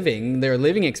daily living, their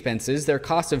living expenses, their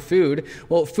cost of food.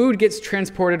 Well, food gets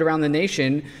transported around the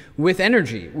nation with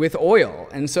energy, with oil.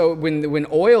 And so when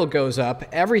oil goes up,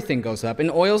 everything goes up. And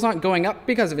oil's not going up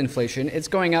because of inflation. It's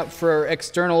going up for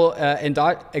external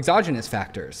exogenous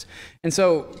factors. And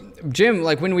so, Jim,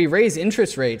 when we raise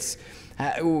interest rates,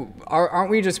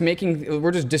 aren't we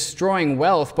we're just destroying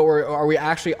wealth, but are we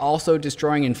actually also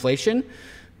destroying inflation?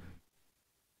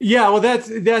 Yeah, well, that's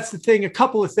the thing. A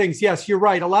couple of things. Yes, you're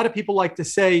right. A lot of people like to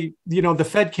say, the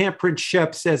Fed can't print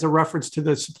ships as a reference to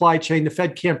the supply chain. The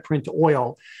Fed can't print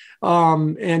oil.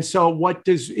 And so what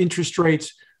does interest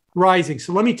rates rising?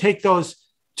 So let me take those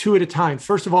two at a time.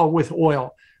 First of all, with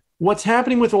oil, what's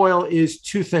happening with oil is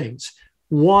two things.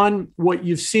 One, what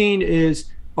you've seen is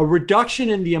a reduction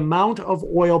in the amount of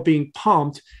oil being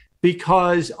pumped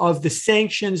because of the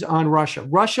sanctions on Russia.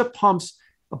 Russia pumps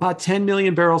about 10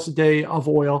 million barrels a day of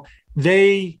oil.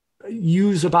 They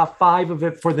use about 5 of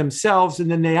it for themselves,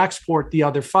 and then they export the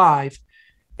other 5.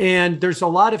 And there's a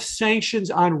lot of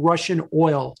sanctions on Russian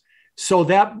oil. So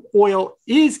that oil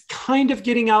is kind of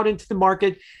getting out into the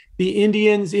market.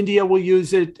 India will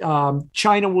use it.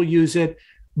 China will use it,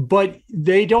 but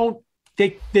they don't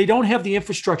have the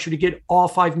infrastructure to get all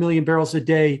 5 million barrels a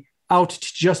day out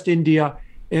to just India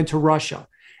and to Russia.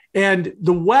 And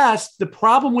the West, the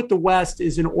problem with the West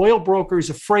is an oil broker is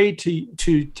afraid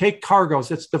to take cargoes.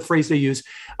 That's the phrase they use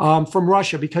from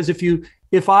Russia. Because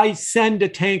if I send a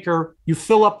tanker, you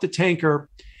fill up the tanker,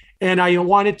 and I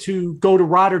wanted to go to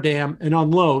Rotterdam and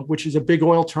unload, which is a big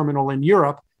oil terminal in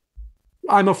Europe,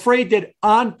 I'm afraid that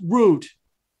en route,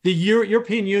 the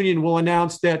European Union will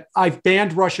announce that I've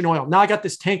banned Russian oil. Now I got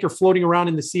this tanker floating around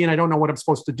in the sea and I don't know what I'm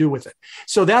supposed to do with it.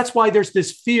 So that's why there's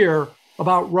this fear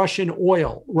about Russian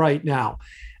oil right now.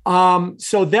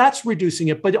 So that's reducing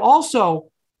it. But also,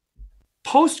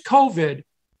 post-COVID,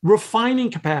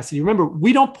 refining capacity. Remember,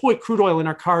 we don't put crude oil in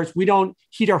our cars. We don't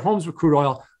heat our homes with crude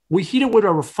oil. We heat it with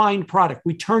a refined product.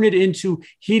 We turn it into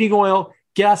heating oil,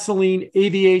 gasoline,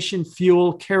 aviation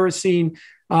fuel, kerosene.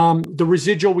 The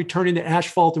residual we turn into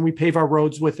asphalt and we pave our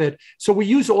roads with it. So we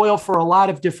use oil for a lot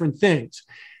of different things.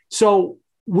 So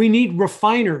we need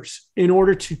refiners in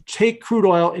order to take crude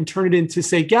oil and turn it into,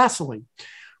 say, gasoline.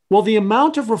 Well, the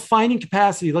amount of refining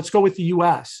capacity, let's go with the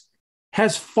US,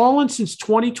 has fallen since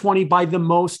 2020 by the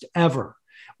most ever.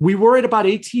 We were at about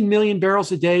 18 million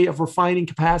barrels a day of refining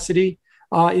capacity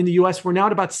in the US. We're now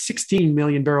at about 16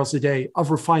 million barrels a day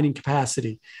of refining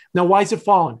capacity. Now, why is it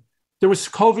fallen? There was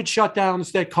COVID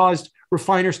shutdowns that caused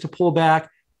refiners to pull back,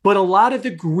 but a lot of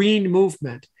the green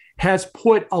movement has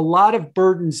put a lot of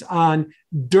burdens on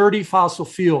dirty fossil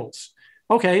fuels.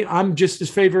 Okay, I'm just as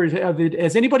favorite of it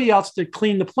as anybody else to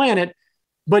clean the planet.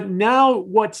 But now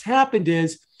what's happened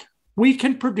is we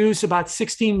can produce about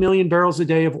 16 million barrels a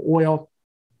day of oil,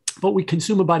 but we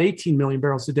consume about 18 million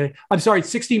barrels a day. I'm sorry,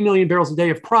 16 million barrels a day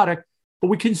of product, but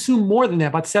we consume more than that,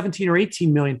 about 17 or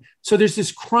 18 million. So there's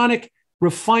this chronic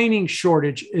refining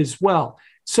shortage as well.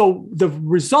 So the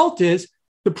result is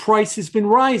the price has been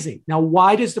rising. Now,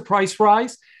 why does the price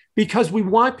rise? Because we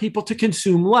want people to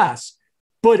consume less.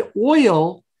 But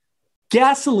oil,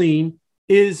 gasoline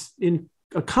is, in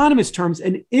economist terms,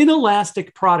 an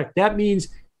inelastic product. That means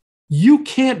you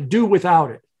can't do without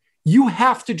it. You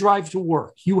have to drive to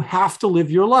work. You have to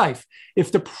live your life.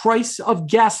 If the price of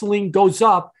gasoline goes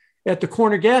up at the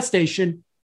corner gas station,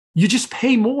 you just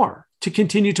pay more to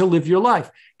continue to live your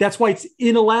life. That's why it's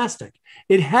inelastic.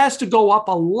 It has to go up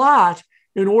a lot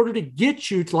in order to get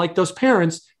you to, like those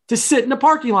parents, to sit in a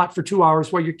parking lot for 2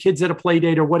 hours while your kid's at a play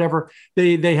date or whatever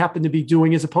they happen to be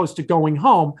doing, as opposed to going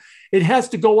home. It has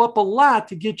to go up a lot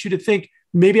to get you to think,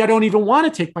 maybe I don't even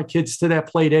want to take my kids to that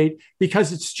play date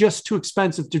because it's just too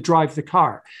expensive to drive the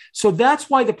car. So that's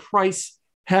why the price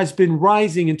has been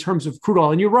rising in terms of crude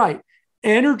oil. And you're right,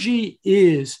 energy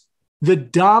is the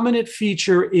dominant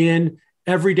feature in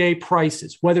everyday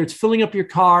prices, whether it's filling up your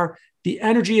car, the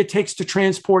energy it takes to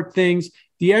transport things,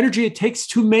 the energy it takes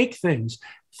to make things.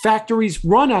 Factories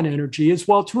run on energy as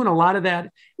well, too, and a lot of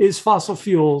that is fossil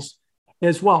fuels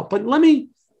as well. But let me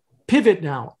pivot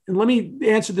now, and let me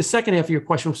answer the second half of your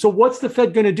question. So what's the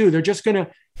Fed going to do? They're just going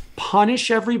to punish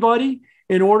everybody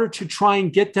in order to try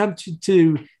and get them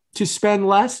to spend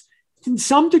less? In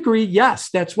some degree, yes,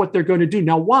 that's what they're going to do.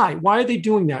 Now, why? Why are they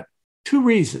doing that? Two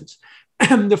reasons.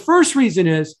 The first reason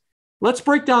is, let's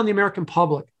break down the American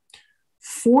public.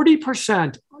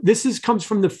 40%, comes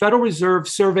from the Federal Reserve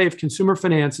Survey of Consumer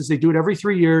Finances. They do it every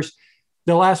 3 years.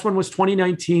 The last one was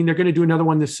 2019. They're going to do another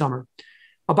one this summer.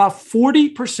 About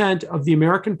 40% of the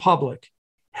American public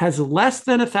has less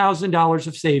than $1,000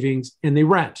 of savings and they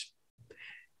rent.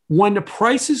 When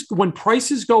prices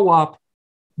go up,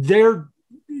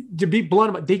 to be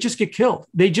blunt, they just get killed.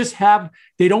 They have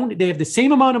the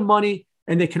same amount of money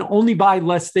and they can only buy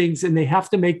less things, and they have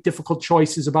to make difficult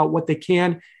choices about what they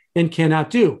can and cannot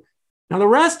do. Now, the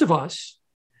rest of us,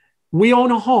 we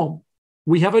own a home.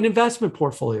 We have an investment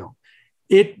portfolio.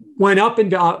 It went up in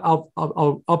value.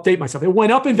 I'll update myself. It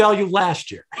went up in value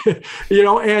last year,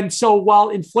 and so while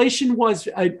inflation was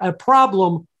a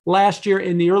problem last year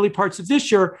in the early parts of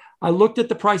this year, I looked at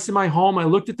the price of my home. I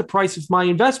looked at the price of my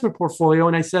investment portfolio,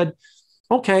 and I said,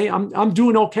 okay, I'm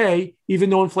doing okay, even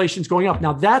though inflation's going up.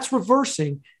 Now, that's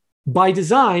reversing by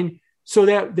design so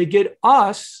that they get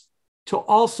us to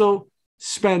also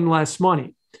spend less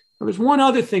money. Now, there's one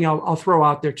other thing I'll throw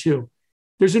out there too.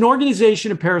 There's an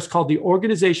organization in Paris called the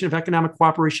Organization of Economic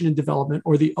Cooperation and Development,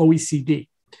 or the OECD.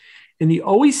 And the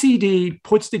OECD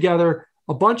puts together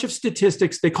a bunch of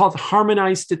statistics. They call it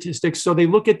harmonized statistics. So they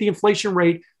look at the inflation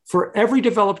rate for every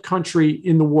developed country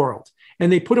in the world,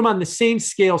 and they put them on the same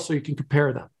scale so you can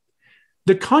compare them.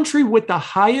 The country with the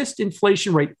highest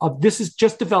inflation rate this is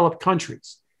just developed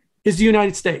countries, is the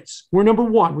United States. We're number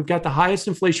one. We've got the highest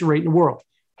inflation rate in the world.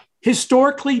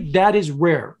 Historically, that is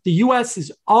rare. The US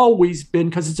has always been,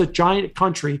 because it's a giant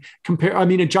country,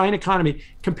 a giant economy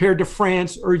compared to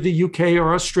France or the UK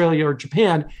or Australia or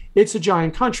Japan. It's a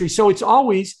giant country. So it's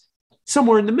always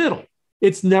somewhere in the middle.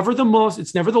 It's never the most,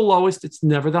 it's never the lowest, it's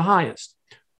never the highest.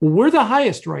 Well, we're the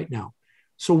highest right now.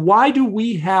 So why do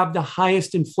we have the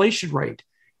highest inflation rate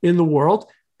in the world?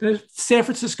 The San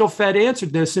Francisco Fed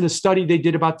answered this in a study they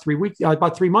did about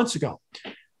 3 months ago.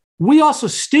 We also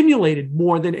stimulated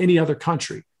more than any other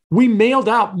country. We mailed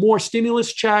out more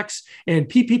stimulus checks and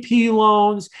PPP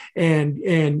loans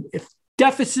and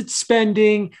deficit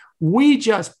spending. We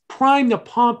just primed the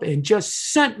pump and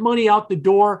just sent money out the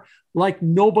door like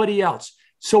nobody else.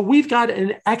 So we've got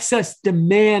an excess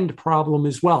demand problem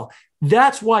as well.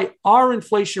 That's why our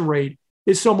inflation rate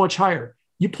is so much higher.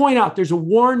 You point out there's a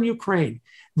war in Ukraine.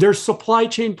 There's supply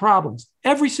chain problems.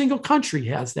 Every single country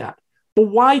has that. But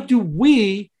why do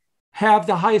we have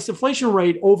the highest inflation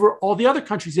rate over all the other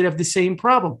countries that have the same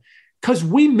problem? because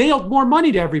we mailed more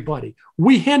money to everybody.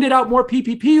 We handed out more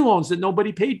PPP loans that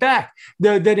nobody paid back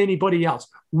than anybody else.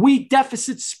 We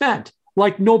deficit spent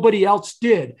like nobody else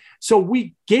did. So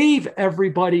we gave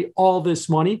everybody all this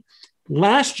money.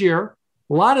 Last year,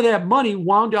 a lot of that money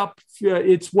wound up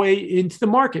its way into the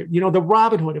market, the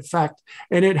Robinhood effect,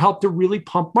 and it helped to really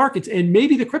pump markets and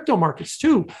maybe the crypto markets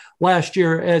too last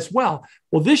year as well.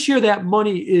 Well, this year that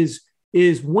money is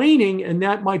waning, and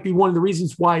that might be one of the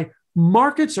reasons why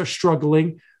markets are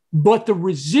struggling, but the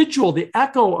residual, the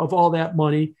echo of all that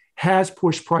money has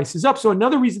pushed prices up. So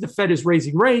another reason the Fed is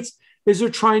raising rates is they're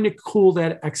trying to cool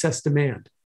that excess demand.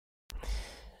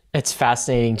 It's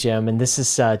fascinating, Jim, and this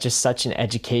is just such an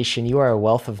education. You are a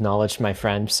wealth of knowledge, my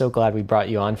friend. I'm so glad we brought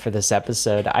you on for this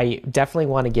episode. I definitely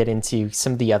want to get into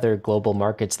some of the other global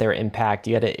markets, their impact.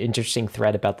 You had an interesting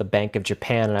thread about the Bank of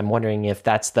Japan, and I'm wondering if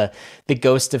that's the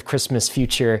ghost of Christmas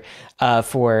future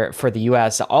for the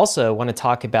U.S. I also want to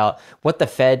talk about what the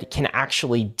Fed can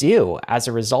actually do as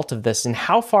a result of this, and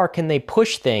how far can they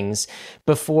push things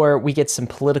before we get some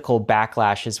political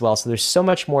backlash as well. So there's so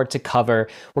much more to cover.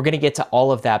 We're going to get to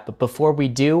all of that. But before we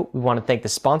do, we want to thank the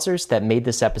sponsors that made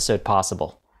this episode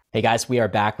possible. Hey guys, we are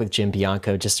back with Jim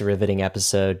Bianco. Just a riveting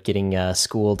episode, getting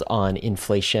schooled on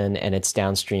inflation and its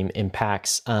downstream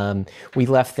impacts. We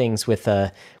left things with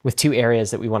two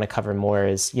areas that we want to cover more.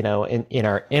 Is in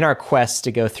our quest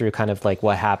to go through kind of like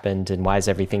what happened and why is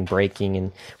everything breaking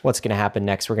and what's going to happen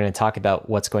next. We're going to talk about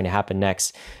what's going to happen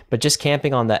next. But just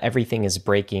camping on the everything is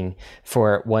breaking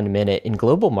for 1 minute in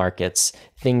global markets,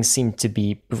 things seem to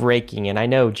be breaking. And I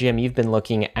know, Jim, you've been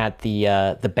looking at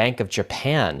the Bank of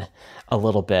Japan a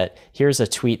little bit. Here's a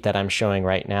tweet that I'm showing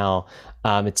right now.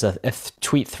 It's a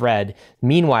tweet thread.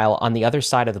 Meanwhile, on the other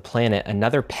side of the planet,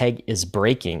 another peg is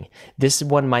breaking. This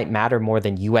one might matter more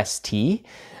than UST,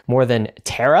 more than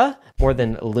Terra, more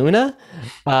than Luna.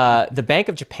 The Bank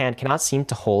of Japan cannot seem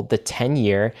to hold the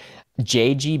 10-year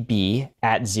JGB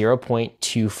at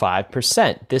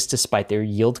 0.25%. This despite their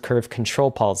yield curve control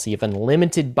policy of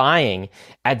unlimited buying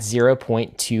at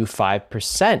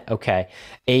 0.25%. Okay.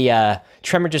 A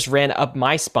tremor just ran up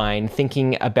my spine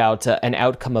thinking about an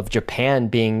outcome of Japan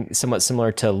being somewhat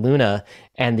similar to Luna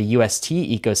and the UST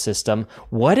ecosystem.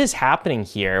 What is happening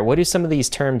here? What do some of these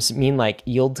terms mean, like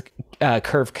yield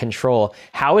curve control?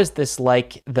 How is this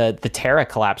like the Terra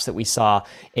collapse that we saw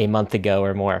a month ago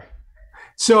or more?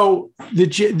 So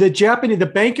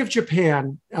the Bank of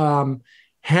Japan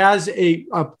has a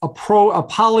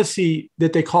policy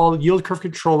that they call yield curve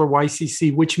control, or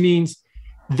YCC, which means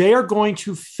they are going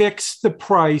to fix the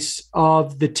price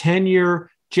of the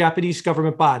 10-year Japanese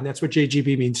government bond. That's what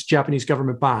JGB means, Japanese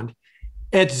government bond,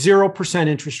 at 0%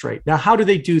 interest rate. Now, how do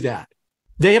they do that?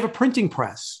 They have a printing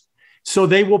press. So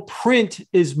they will print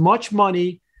as much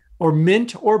money, or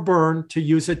mint or burn, to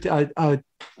use a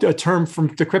term from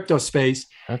the crypto space,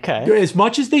 as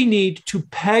much as they need to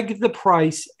peg the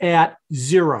price at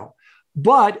zero.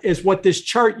 But as what this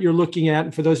chart you're looking at,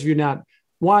 and for those of you not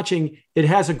watching, it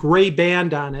has a gray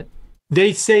band on it.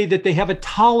 They say that they have a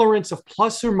tolerance of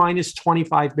plus or minus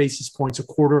 25 basis points,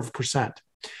 0.25%.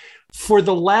 For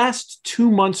the last 2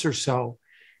 months or so,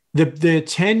 the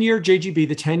 10-year JGB,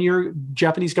 the 10-year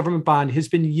Japanese government bond, has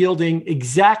been yielding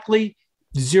exactly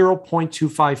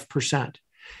 0.25%.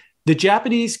 The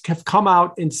Japanese have come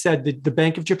out and said that the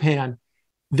Bank of Japan,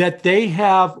 that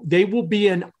they will be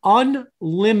an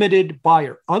unlimited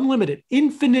buyer,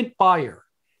 infinite buyer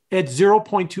at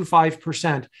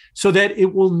 0.25%, so that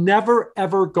it will never,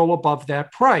 ever go above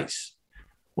that price.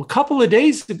 Well, a couple of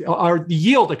days, or the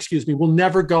yield, will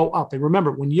never go up. And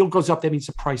remember, when yield goes up, that means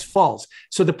the price falls.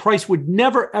 So the price would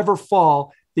never, ever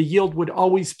fall. The yield would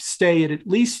always stay at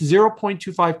least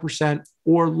 0.25%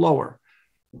 or lower.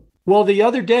 Well, the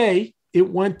other day, it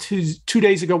went to 2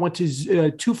 days ago, went to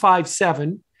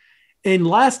 2.57. And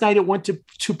last night, it went to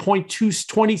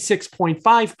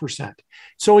 26.5%.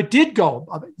 So it did go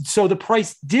up. So the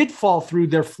price did fall through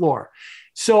their floor.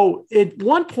 So at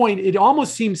one point, it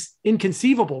almost seems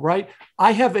inconceivable, right?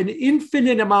 I have an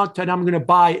infinite amount that I'm going to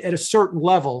buy at a certain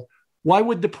level. Why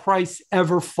would the price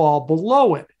ever fall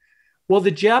below it? Well, the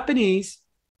Japanese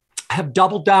have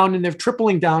doubled down and they're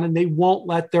tripling down, and they won't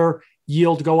let their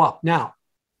yield go up. Now,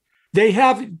 they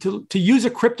have, to use a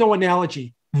crypto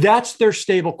analogy, that's their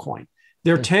stable coin,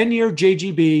 their 10-year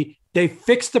JGB. They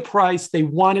fixed the price. They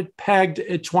want it pegged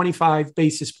at 25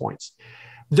 basis points.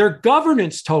 Their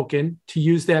governance token, to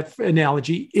use that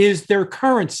analogy, is their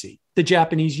currency, the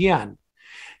Japanese yen.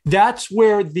 That's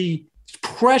where the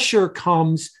pressure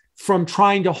comes from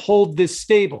trying to hold this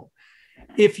stable.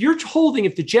 If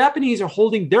the Japanese are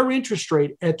holding their interest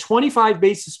rate at 25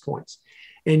 basis points,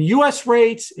 And US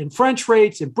rates and French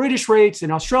rates and British rates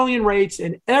and Australian rates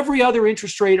and every other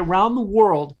interest rate around the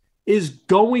world is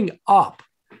going up.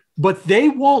 But they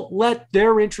won't let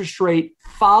their interest rate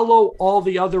follow all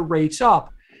the other rates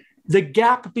up. The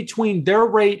gap between their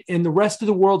rate and the rest of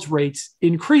the world's rates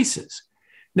increases.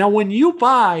 Now, when you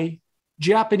buy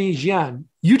Japanese yen,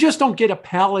 you just don't get a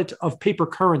pallet of paper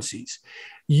currencies.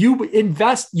 You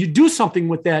invest, you do something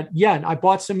with that yen. I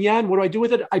bought some yen. What do I do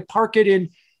with it? I park it in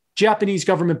Japanese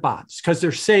government bonds because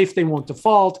they're safe. They won't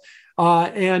default.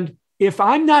 And if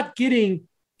I'm not getting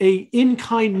a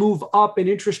in-kind move up in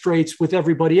interest rates with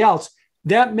everybody else,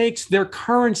 that makes their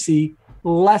currency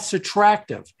less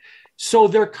attractive. So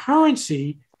their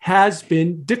currency has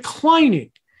been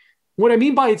declining. What I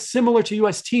mean by it's similar to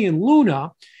UST and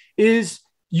Luna is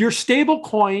your stable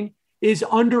coin is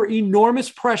under enormous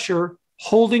pressure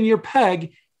holding your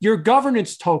peg. Your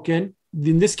governance token,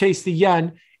 in this case, the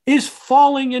yen, is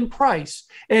falling in price,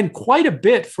 and quite a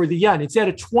bit for the yen. It's at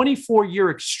a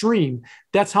 24-year extreme.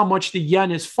 That's how much the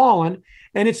yen has fallen,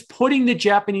 and it's putting the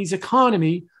Japanese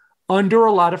economy under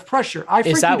a lot of pressure.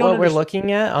 Is that what we're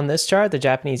looking at on this chart, the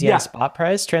Japanese yen spot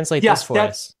price? Translate this for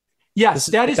us. Yes,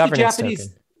 that is the Japanese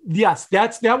token. Yes,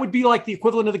 that would be like the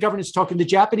equivalent of the governance token. The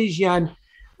Japanese yen,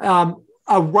 a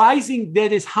rising,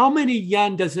 that is how many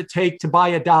yen does it take to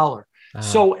buy $1?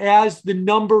 So as the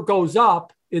number goes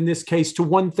up, in this case to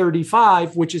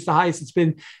 135, which is the highest it's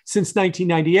been since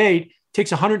 1998,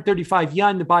 takes 135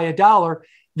 yen to buy $1.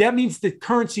 That means the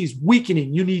currency is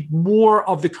weakening. You need more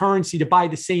of the currency to buy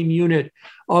the same unit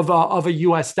of a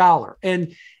US dollar.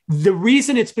 And the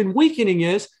reason it's been weakening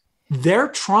is they're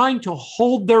trying to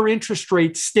hold their interest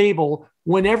rate stable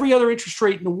when every other interest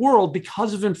rate in the world,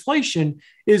 because of inflation,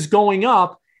 is going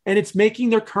up, and it's making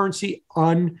their currency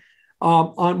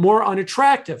more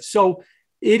unattractive. So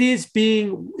it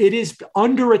is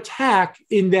under attack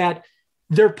in that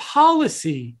their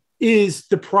policy is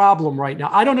the problem right now.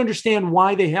 I don't understand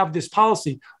why they have this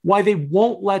policy, why they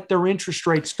won't let their interest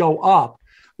rates go up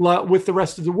with the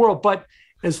rest of the world. But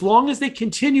as long as they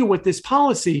continue with this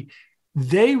policy,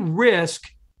 they risk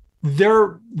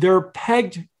their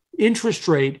pegged interest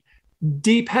rate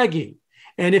depegging.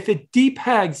 And if it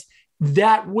depegs,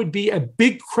 that would be a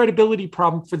big credibility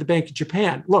problem for the Bank of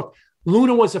Japan. Look,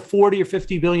 Luna was a $40 or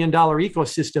 $50 billion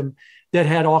ecosystem that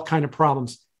had all kinds of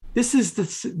problems. This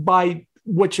is, by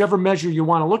whichever measure you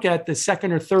want to look at, the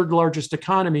second or third largest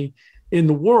economy in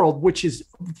the world, which is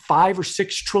 $5 or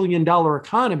 $6 trillion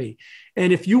economy.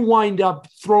 And if you wind up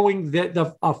throwing a $5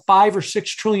 or $6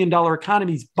 trillion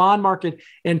economy's bond market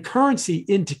and currency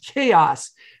into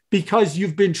chaos because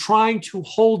you've been trying to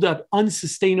hold an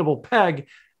unsustainable peg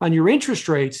on your interest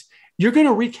rates, you're going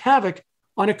to wreak havoc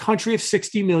on a country of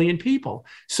 60 million people.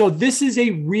 So this is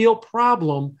a real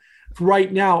problem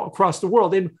right now across the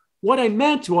world. And what I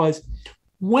meant was,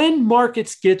 when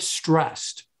markets get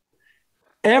stressed,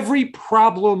 every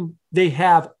problem they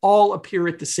have all appear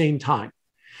at the same time.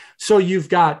 So you've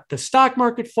got the stock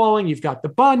market falling, you've got the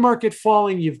bond market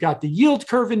falling, you've got the yield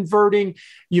curve inverting,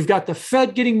 you've got the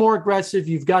Fed getting more aggressive,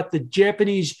 you've got the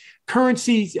Japanese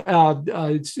currency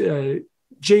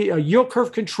yield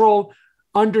curve control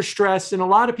under stress. And a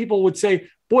lot of people would say,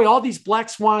 boy, all these black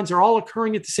swans are all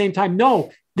occurring at the same time. No,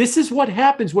 this is what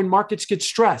happens when markets get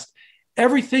stressed.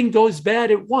 Everything goes bad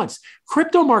at once.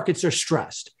 Crypto markets are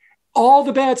stressed. All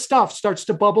the bad stuff starts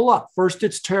to bubble up. First,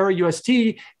 it's Terra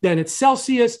UST, then it's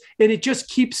Celsius, and it just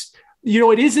keeps,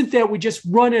 it isn't that we just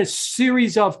run a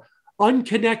series of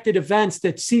unconnected events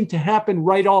that seem to happen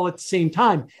right all at the same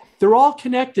time. They're all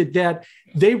connected, that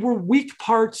they were weak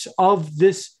parts of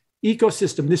this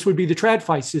ecosystem. This would be the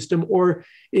TradFi system, or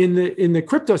in the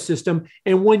crypto system.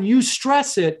 And when you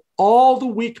stress it, all the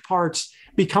weak parts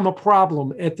become a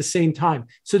problem at the same time.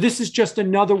 So this is just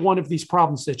another one of these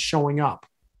problems that's showing up.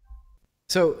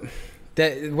 So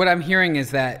what I'm hearing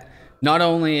is that not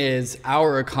only is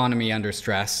our economy under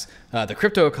stress, the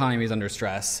crypto economy is under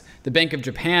stress, the Bank of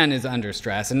Japan is under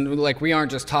stress. And we aren't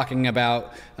just talking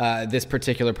about this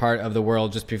particular part of the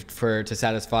world just to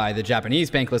satisfy the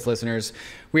Japanese bankless listeners.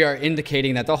 We are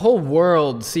indicating that the whole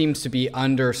world seems to be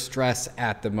under stress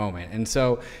at the moment. And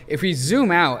so if we zoom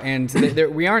out, and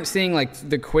we aren't seeing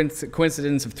the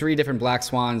coincidence of three different black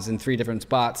swans in three different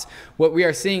spots, what we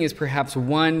are seeing is perhaps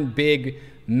one big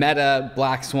meta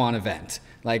black swan event.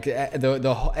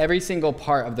 Every single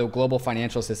part of the global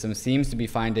financial system seems to be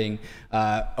finding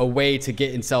a way to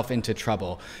get itself into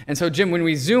trouble. And so, Jim, when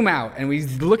we zoom out and we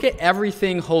look at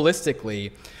everything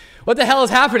holistically, what the hell is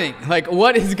happening? Like,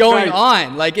 what is going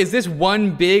on? Like, is this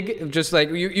one big, just like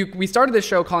we started this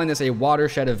show calling this a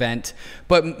watershed event,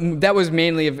 but that was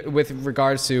mainly with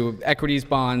regards to equities,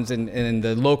 bonds, and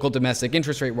the local domestic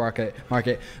interest rate market.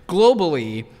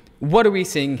 Globally, what are we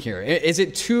seeing here? Is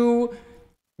it too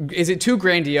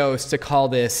grandiose to call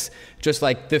this just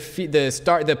like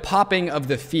the popping of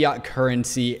the fiat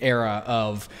currency era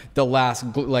of the last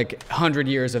 100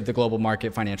 years of the global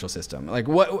market financial system? Like,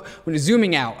 when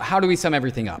zooming out, how do we sum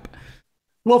everything up?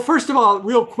 Well, first of all,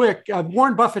 real quick,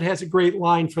 Warren Buffett has a great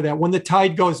line for that. When the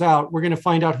tide goes out, we're going to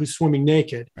find out who's swimming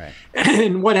naked. Right.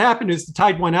 And what happened is the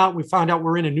tide went out and we found out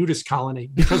we're in a nudist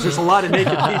colony because there's a lot of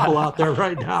naked people out there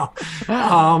right now.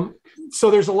 So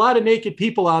there's a lot of naked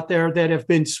people out there that have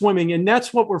been swimming, and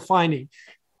that's what we're finding.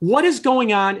 What is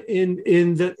going on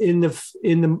in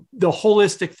the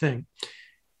holistic thing?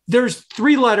 There's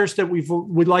three letters that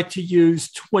would like to use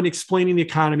when explaining the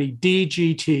economy: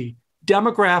 DGT,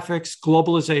 demographics,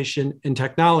 globalization, and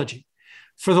technology.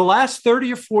 For the last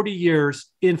 30 or 40 years,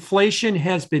 inflation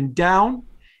has been down,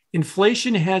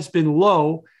 inflation has been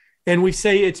low, and we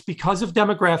say it's because of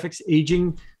demographics,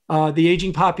 the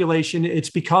aging population. It's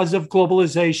because of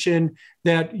globalization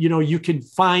that you could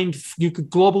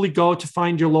globally go to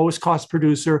find your lowest cost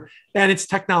producer, and it's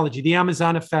technology, the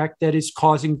Amazon effect, that is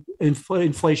causing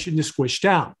inflation to squish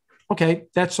down. Okay,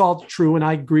 that's all true, and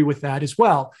I agree with that as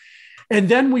well. And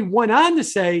then we went on to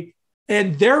say,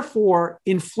 and therefore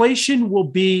inflation will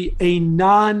be a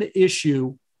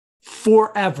non-issue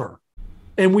forever.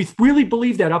 And we really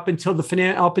believed that up until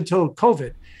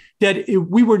COVID. That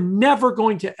we were never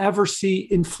going to ever see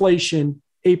inflation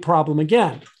a problem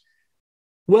again.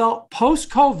 Well,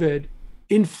 post-COVID,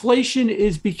 inflation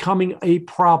is becoming a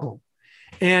problem.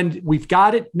 And we've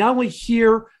got it not only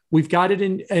here, we've got it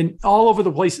in all over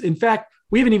the place. In fact,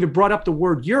 we haven't even brought up the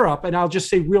word Europe. And I'll just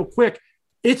say real quick,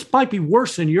 it might be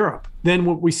worse in Europe than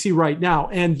what we see right now.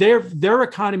 And their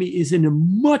economy is in a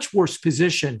much worse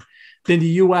position than the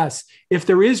US. If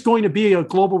there is going to be a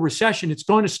global recession, it's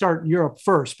going to start in Europe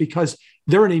first, because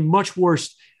they're in a much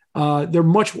worse, they're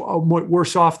much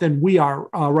worse off than we are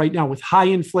right now, with high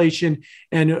inflation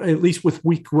and at least with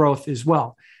weak growth as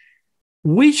well.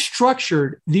 We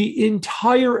structured the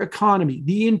entire economy,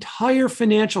 the entire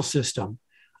financial system,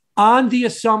 on the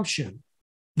assumption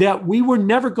that we were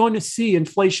never going to see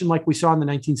inflation like we saw in the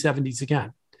 1970s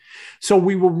again. So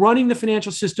we were running the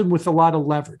financial system with a lot of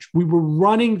leverage. We were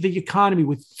running the economy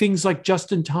with things like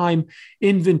just-in-time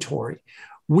inventory.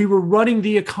 We were running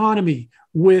the economy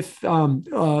with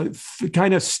labor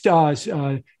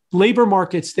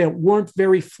markets that weren't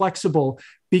very flexible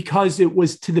because it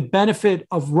was to the benefit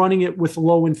of running it with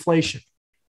low inflation.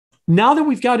 Now that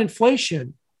we've got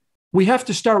inflation, we have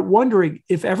to start wondering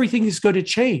if everything is going to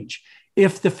change.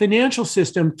 If the financial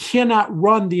system cannot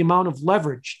run the amount of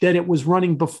leverage that it was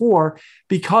running before,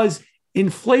 because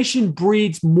inflation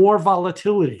breeds more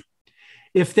volatility.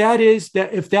 If that is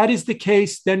the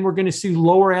case, then we're going to see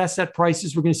lower asset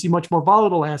prices. We're going to see much more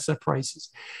volatile asset prices.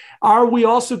 Are we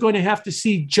also going to have to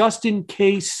see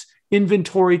just-in-case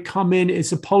inventory come in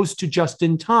as opposed to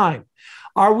just-in-time?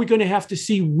 Are we going to have to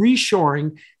see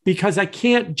reshoring, because I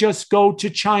can't just go to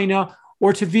China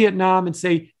or to Vietnam and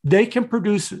say they can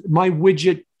produce my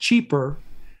widget cheaper,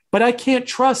 but I can't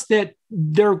trust that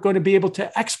they're going to be able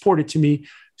to export it to me.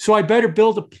 So I better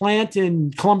build a plant in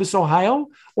Columbus, Ohio,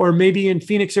 or maybe in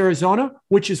Phoenix, Arizona,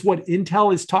 which is what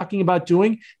Intel is talking about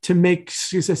doing to make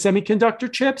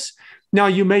semiconductor chips. Now,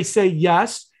 you may say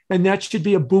yes, and that should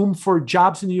be a boom for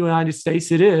jobs in the United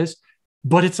States. It is,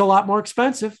 but it's a lot more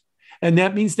expensive. And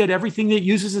that means that everything that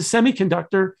uses a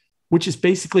semiconductor, which is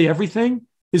basically everything,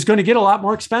 is going to get a lot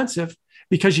more expensive,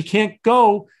 because you can't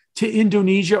go to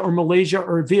Indonesia or Malaysia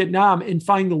or Vietnam and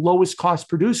find the lowest cost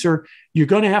producer. You're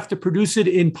going to have to produce it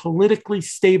in politically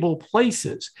stable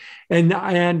places. And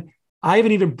I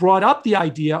haven't even brought up the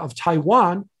idea of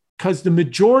Taiwan, because the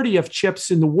majority of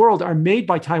chips in the world are made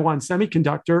by Taiwan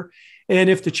Semiconductor. And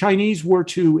if the Chinese were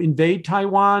to invade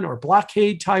Taiwan or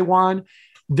blockade Taiwan,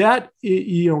 that,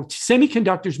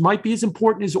 semiconductors might be as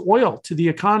important as oil to the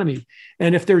economy.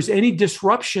 And if there's any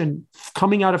disruption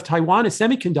coming out of Taiwan as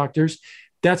semiconductors,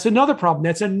 that's another problem.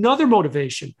 That's another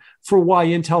motivation for why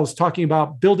Intel is talking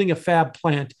about building a fab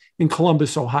plant in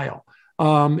Columbus, Ohio,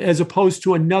 as opposed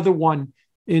to another one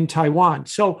in Taiwan.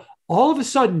 So all of a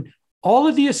sudden, all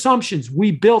of the assumptions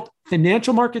we built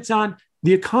financial markets on,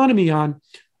 the economy on,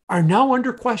 are now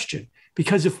under question.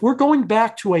 Because if we're going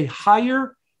back to a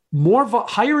higher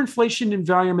inflation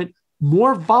environment,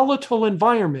 more volatile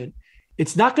environment,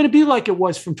 It's not going to be like it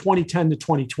was from 2010 to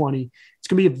 2020. It's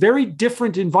going to be a very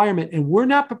different environment, and we're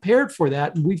not prepared for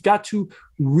that. And we've got to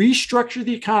restructure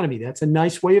the economy. That's a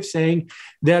nice way of saying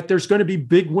that there's going to be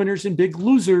big winners and big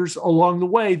losers along the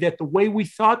way, that the way we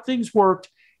thought things worked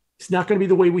is not going to be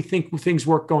the way we think things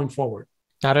work going forward.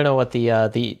 I don't know what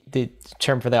the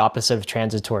term for the opposite of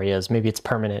transitory is. Maybe it's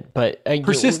permanent, but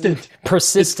persistent.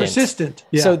 Persistent. It's persistent.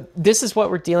 Yeah. So this is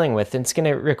what we're dealing with, and it's going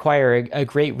to require a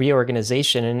great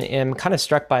reorganization. And I'm kind of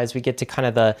struck by, as we get to kind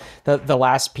of the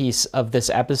last piece of this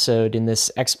episode in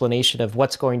this explanation of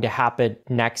what's going to happen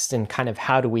next and kind of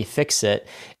how do we fix it.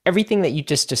 Everything that you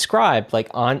just described, like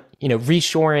on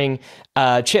reshoring,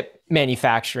 chip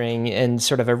manufacturing and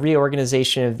sort of a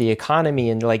reorganization of the economy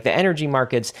and like the energy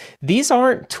markets, these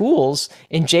aren't tools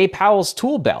in Jay Powell's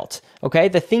tool belt. Okay.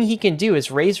 The thing he can do is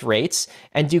raise rates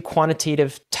and do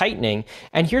quantitative tightening.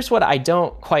 And here's what I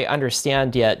don't quite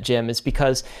understand yet, Jim, is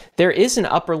because there is an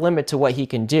upper limit to what he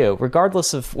can do,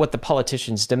 regardless of what the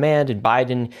politicians demand. And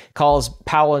Biden calls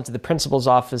Powell into the principal's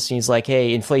office and he's like,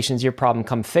 hey, inflation's your problem,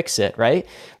 come fix it, right?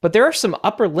 But there are some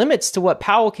upper limits to what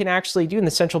Powell can actually do and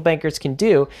the central bankers can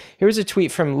do. Here's a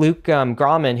tweet from Luke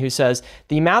Grauman, who says,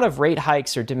 the amount of rate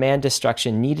hikes or demand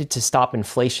destruction needed to stop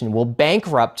inflation will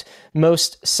bankrupt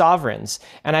most sovereigns.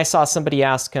 And I saw somebody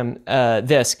ask him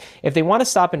this: if they want to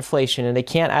stop inflation and they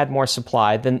can't add more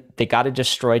supply, then they got to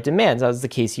destroy demand. That was the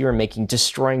case you were making,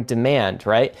 destroying demand,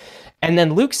 right? And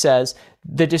then Luke says,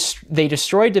 they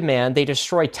destroy demand, they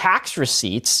destroy tax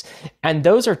receipts, and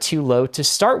those are too low to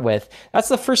start with. That's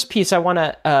the first piece I want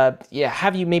to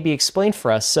have you maybe explain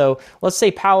for us. So let's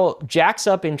say Powell jacks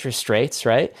up interest rates,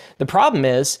 right? The problem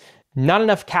is not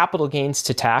enough capital gains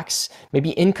to tax. Maybe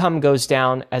income goes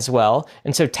down as well.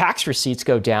 And so tax receipts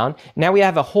go down. Now we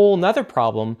have a whole nother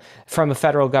problem from a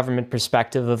federal government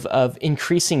perspective of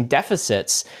increasing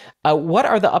deficits. What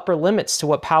are the upper limits to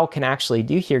what Powell can actually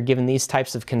do here, given these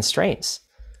types of constraints?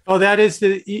 Oh,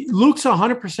 Luke's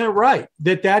 100% right.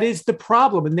 That is the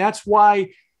problem. And that's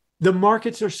why the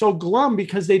markets are so glum,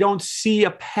 because they don't see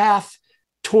a path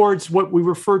towards what we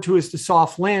refer to as the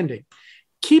soft landing.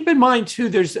 Keep in mind, too,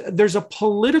 there's a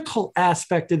political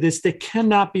aspect of this that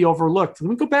cannot be overlooked. Let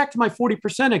me go back to my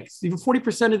 40%. Even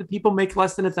 40% of the people make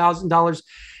less than $1,000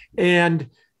 and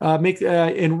make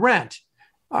in rent.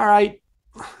 All right,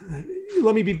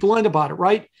 let me be blunt about it,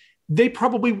 right? They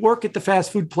probably work at the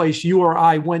fast food place you or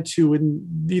I went to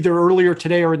in either earlier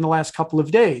today or in the last couple of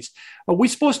days. Are we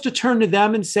supposed to turn to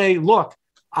them and say, look,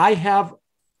 I'm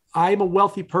a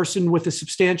wealthy person with a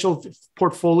substantial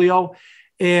portfolio,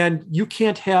 and you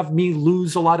can't have me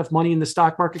lose a lot of money in the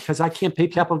stock market because I can't pay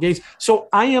capital gains. So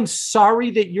I am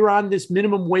sorry that you're on this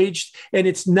minimum wage and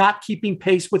it's not keeping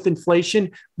pace with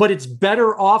inflation, but it's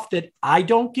better off that I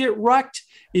don't get wrecked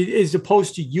as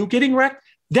opposed to you getting wrecked.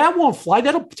 That won't fly.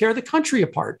 That'll tear the country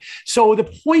apart. So the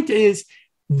point is,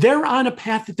 they're on a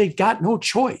path that they've got no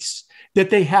choice,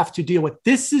 that they have to deal with.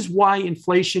 This is why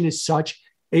inflation is such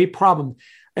a problem.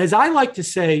 As I like to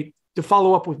say, to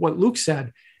follow up with what Luke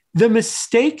said, the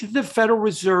mistake the Federal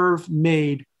Reserve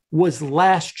made was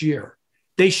last year.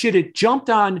 They should have jumped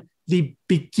on the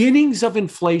beginnings of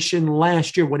inflation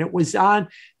last year when it was on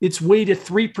its way to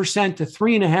 3% to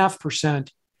 3.5%.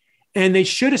 And they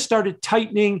should have started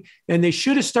tightening, and they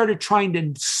should have started trying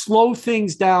to slow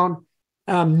things down,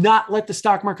 not let the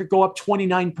stock market go up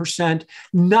 29%,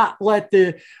 not let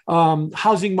the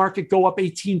housing market go up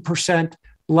 18%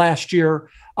 last year,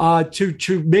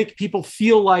 to make people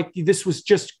feel like this was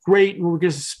just great and we're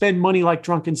going to spend money like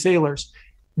drunken sailors.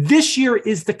 This year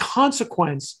is the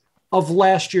consequence of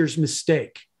last year's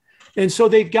mistake. And so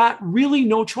they've got really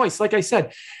no choice. Like I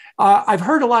said, I've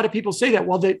heard a lot of people say that,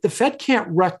 well, the Fed can't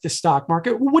wreck the stock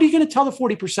market. Well, what are you going to tell the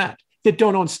 40% that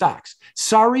don't own stocks?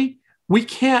 Sorry, we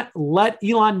can't let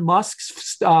Elon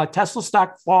Musk's Tesla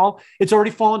stock fall. It's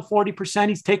already fallen 40%.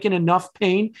 He's taken enough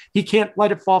pain. He can't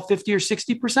let it fall 50 or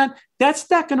 60%. That's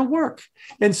not going to work.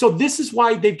 And so this is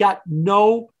why they've got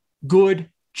no good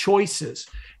choices.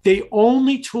 The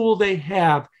only tool they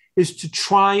have is to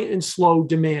try and slow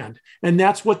demand. And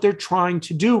that's what they're trying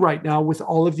to do right now with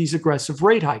all of these aggressive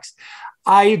rate hikes.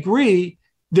 I agree.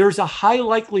 There's a high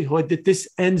likelihood that this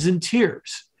ends in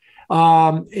tears.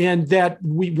 And that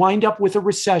we wind up with a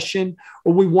recession,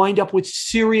 or we wind up with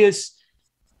serious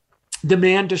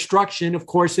demand destruction, of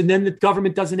course, and then the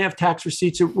government doesn't have tax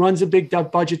receipts. It runs a big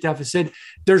budget deficit.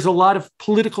 There's a lot of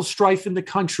political strife in the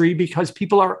country because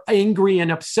people are angry and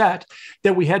upset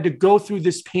that we had to go through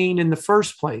this pain in the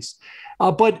first place.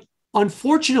 But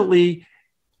unfortunately,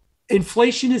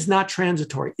 Inflation is not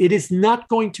transitory. It is not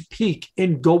going to peak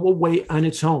and go away on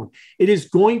its own. It is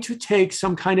going to take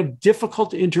some kind of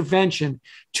difficult intervention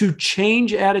to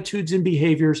change attitudes and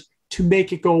behaviors to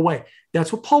make it go away.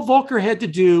 That's what Paul Volcker had to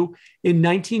do in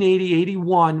 1980,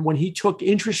 81, when he took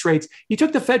interest rates. He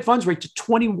took the Fed funds rate to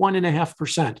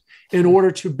 21.5% in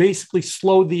order to basically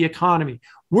slow the economy.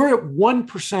 We're at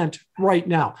 1% right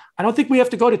now. I don't think we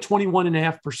have to go to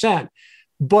 21.5%.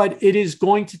 But it is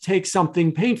going to take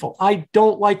something painful. I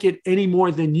don't like it any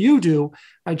more than you do.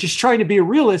 I'm just trying to be a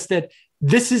realist that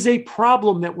this is a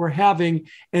problem that we're having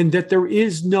and that there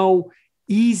is no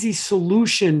easy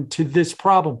solution to this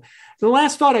problem. The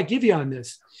last thought I give you on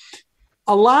this,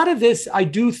 a lot of this I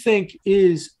do think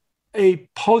is a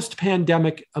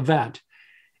post-pandemic event.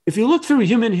 If you look through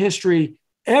human history,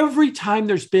 every time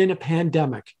there's been a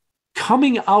pandemic,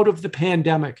 coming out of the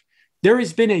pandemic, there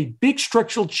has been a big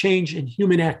structural change in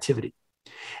human activity.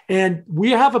 And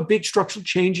we have a big structural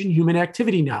change in human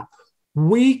activity now.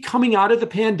 We coming out of the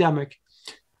pandemic,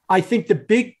 I think the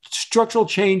big structural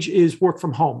change is work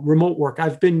from home, remote work. I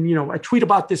tweet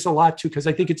about this a lot too, because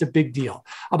I think it's a big deal.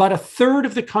 About a third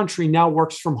of the country now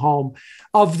works from home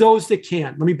of those that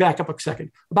can. Let me back up a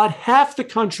second. About half the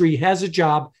country has a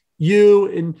job. You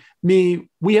and me,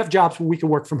 we have jobs where we can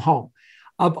work from home.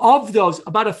 Of those,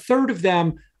 about a third of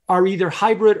them are either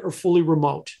hybrid or fully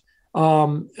remote,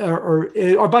 or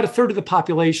about a third of the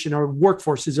population or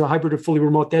workforce is a hybrid or fully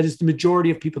remote. That is the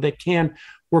majority of people that can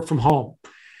work from home.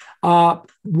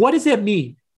 What does that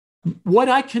mean? What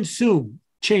I consume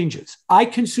changes. I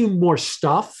consume more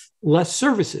stuff, less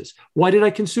services. Why did I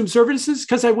consume services?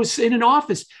 Because I was in an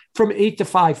office from 8 to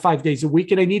 5 days a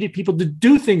week, and I needed people to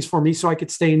do things for me so I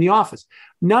could stay in the office.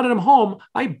 Now that I'm home,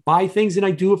 I buy things and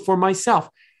I do it for myself.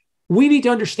 We need to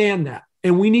understand that.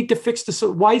 And we need to fix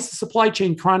why is the supply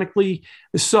chain chronically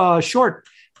short?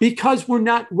 Because we're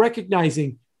not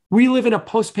recognizing we live in a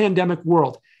post-pandemic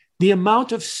world. The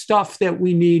amount of stuff that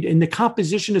we need and the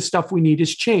composition of stuff we need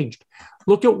has changed.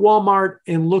 Look at Walmart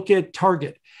and look at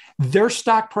Target. Their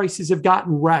stock prices have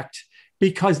gotten wrecked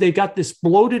because they've got this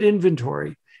bloated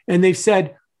inventory. And they've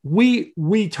said, we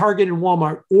Target and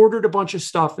Walmart ordered a bunch of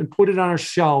stuff and put it on our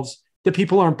shelves that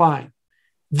people aren't buying.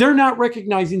 They're not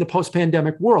recognizing the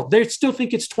post-pandemic world. They still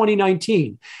think it's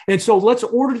 2019. And so let's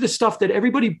order the stuff that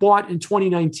everybody bought in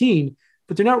 2019,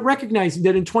 but they're not recognizing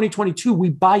that in 2022, we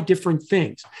buy different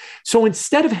things. So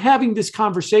instead of having this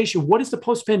conversation, what does the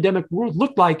post-pandemic world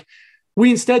look like?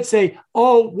 We instead say,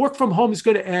 oh, work from home is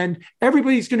going to end.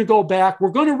 Everybody's going to go back.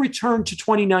 We're going to return to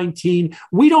 2019.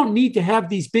 We don't need to have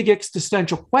these big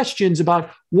existential questions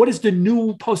about what does the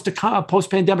new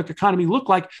post-pandemic economy look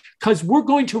like, because we're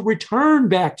going to return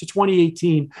back to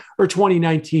 2018 or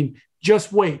 2019.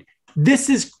 Just wait. This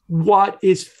is what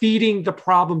is feeding the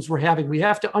problems we're having. We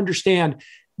have to understand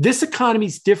this economy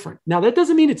is different. Now, that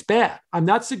doesn't mean it's bad. I'm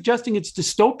not suggesting it's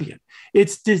dystopian.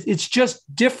 It's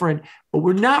just different, but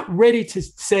we're not ready to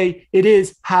say it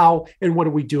is how and what do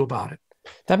we do about it.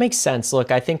 That makes sense.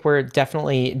 Look, I think we're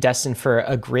definitely destined for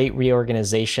a great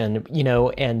reorganization,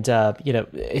 and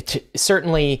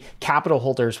certainly capital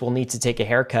holders will need to take a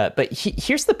haircut. But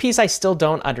here's the piece I still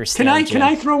don't understand. Can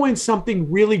I throw in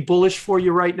something really bullish for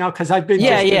you right now? Because I've been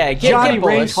Johnny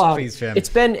Raincloud. It's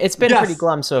been yes. Pretty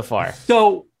glum so far.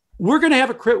 So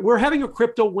we're having a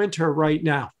crypto winter right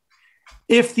now.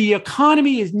 If the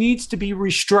economy needs to be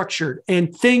restructured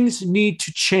and things need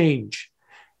to change,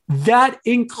 that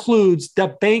includes the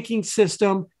banking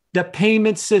system, the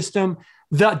payment system,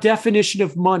 the definition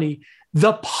of money.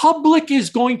 The public is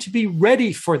going to be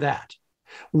ready for that.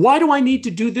 Why do I need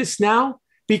to do this now?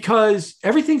 Because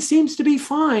everything seems to be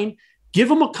fine. Give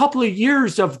them a couple of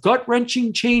years of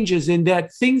gut-wrenching changes in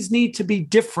that things need to be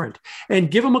different,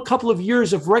 and give them a couple of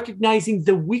years of recognizing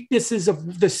the weaknesses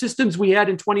of the systems we had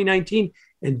in 2019,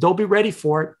 and they'll be ready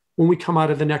for it when we come out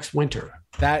of the next winter.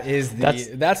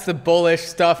 That's the bullish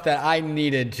stuff that I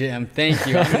needed, Jim. Thank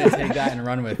you. I'm going to take that and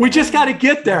run with it. We just got to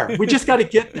get there. I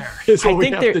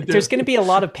think there's going to be a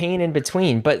lot of pain in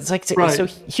between, but it's like, right. So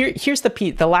here's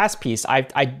the last piece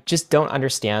I just don't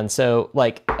understand. So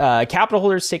capital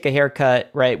holders take a haircut,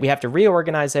 right? We have to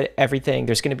reorganize everything.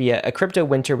 There's going to be a crypto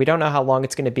winter. We don't know how long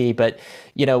it's going to be, but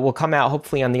we'll come out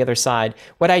hopefully on the other side.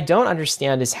 What I don't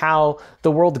understand is how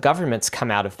the world governments come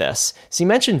out of this. So you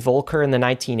mentioned Volcker in the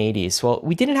 1980s. Well,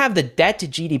 we didn't have the debt to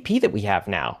GDP that we have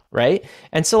now, right?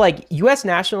 And so US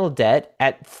national debt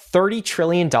at $30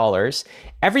 trillion,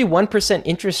 every 1%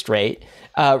 interest rate,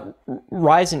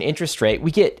 rise in interest rate,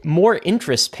 we get more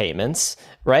interest payments,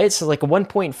 right? So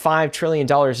 $1.5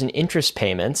 trillion in interest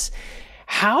payments.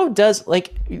 How does,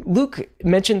 Luke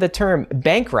mentioned the term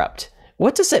bankrupt.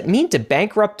 What does it mean to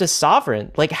bankrupt a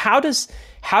sovereign? Like, how does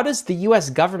the US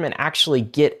government actually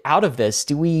get out of this?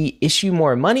 Do we issue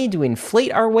more money? Do we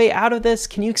inflate our way out of this?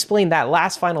 Can you explain that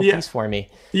last final piece for me?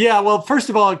 Yeah, well, first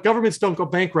of all, governments don't go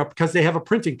bankrupt because they have a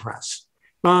printing press.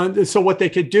 So what they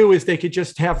could do is they could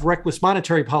just have reckless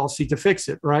monetary policy to fix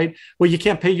it, right? Well, you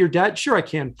can't pay your debt. Sure, I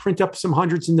can print up some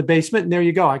hundreds in the basement, and there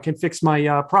you go. I can fix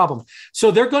my problem.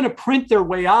 So they're going to print their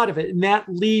way out of it, and that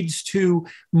leads to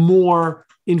more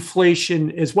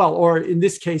inflation as well. Or in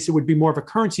this case, it would be more of a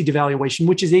currency devaluation,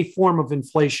 which is a form of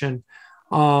inflation.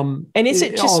 And is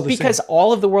it just because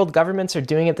all of the world governments are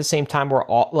doing it at the same time? We're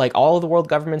all of the world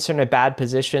governments are in a bad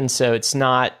position, so it's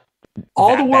not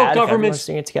all the world governments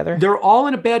doing it together? They're all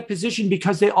in a bad position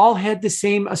because they all had the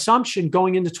same assumption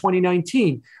going into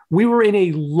 2019. We were in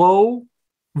a low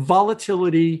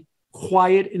volatility,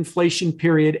 quiet inflation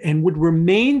period and would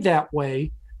remain that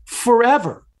way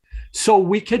forever. So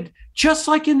we could, just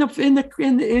like in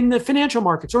the financial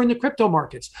markets or in the crypto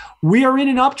markets, we are in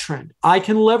an uptrend. I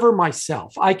can lever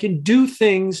myself. I can do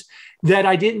things that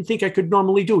I didn't think I could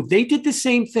normally do. They did the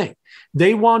same thing.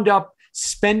 They wound up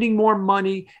spending more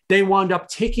money. They wound up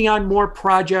taking on more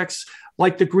projects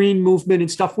like the green movement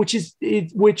and stuff, this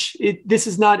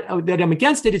is not that I'm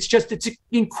against it. It's just, it's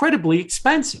incredibly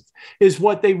expensive is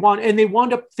what they want. And they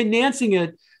wound up financing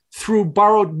it through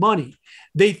borrowed money.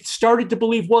 They started to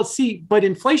believe, well, see, but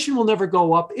inflation will never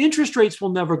go up. Interest rates will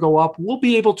never go up. We'll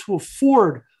be able to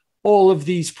afford all of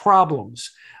these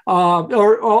problems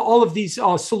or all of these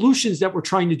solutions that we're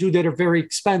trying to do that are very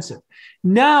expensive.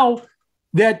 Now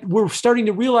that we're starting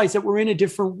to realize that we're in a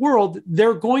different world,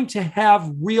 they're going to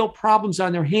have real problems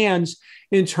on their hands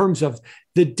in terms of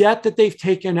the debt that they've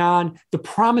taken on, the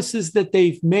promises that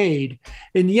they've made.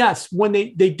 And yes, when they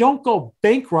don't go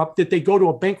bankrupt, that they go to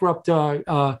a bankrupt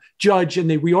judge and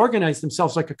they reorganize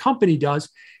themselves like a company does,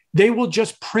 they will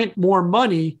just print more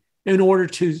money in order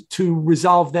to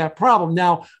resolve that problem.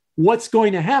 Now, what's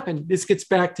going to happen? This gets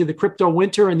back to the crypto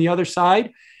winter, and the other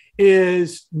side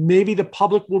is maybe the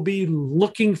public will be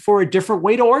looking for a different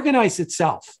way to organize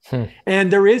itself.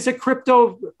 And there is a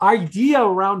crypto idea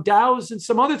around DAOs and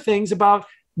some other things about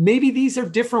maybe these are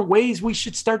different ways we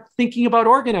should start thinking about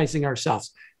organizing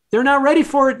ourselves. They're not ready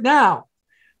for it now,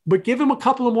 but give them a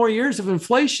couple of more years of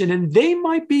inflation and they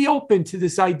might be open to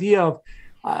this idea of,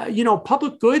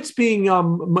 public goods being,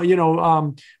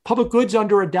 public goods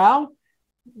under a DAO.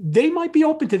 They might be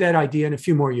open to that idea in a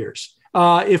few more years.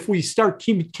 If we start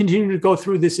continuing to go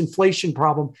through this inflation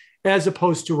problem as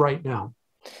opposed to right now.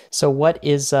 So what do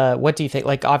you think?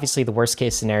 Like, obviously the worst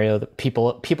case scenario that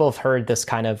people have heard this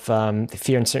kind of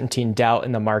fear, uncertainty, and doubt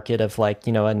in the market of a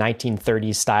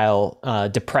 1930s style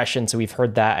depression. So we've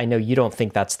heard that. I know you don't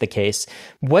think that's the case.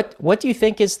 What do you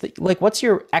think is what's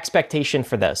your expectation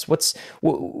for this?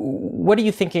 What are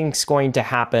you thinking is going to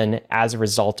happen as a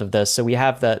result of this? So we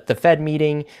have the Fed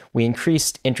meeting, we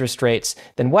increased interest rates.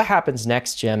 Then what happens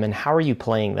next, Jim? And how are you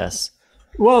playing this?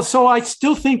 Well, so I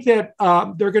still think that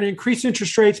they're going to increase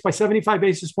interest rates by 75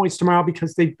 basis points tomorrow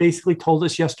because they basically told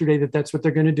us yesterday that that's what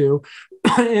they're going to do,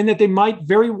 and that they might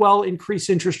very well increase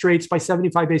interest rates by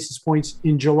 75 basis points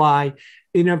in July.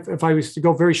 And if I was to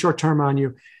go very short term on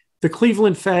you, the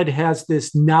Cleveland Fed has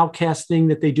this nowcast thing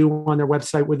that they do on their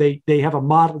website where they have a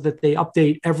model that they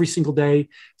update every single day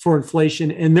for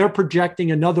inflation. And they're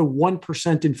projecting another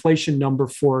 1% inflation number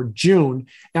for June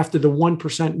after the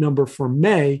 1% number for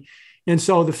May. And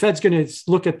so the Fed's going to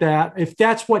look at that. If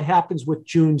that's what happens with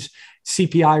June's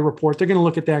CPI report, they're going to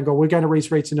look at that and go, we're going to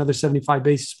raise rates another 75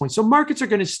 basis points. So markets are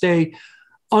going to stay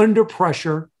under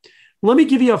pressure. Let me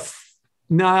give you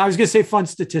I was going to say fun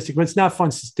statistic, but it's not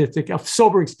fun statistic, a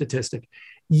sobering statistic.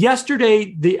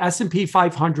 Yesterday, the S&P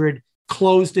 500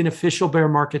 closed in official bear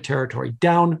market territory,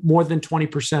 down more than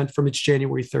 20% from its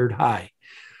January 3rd high.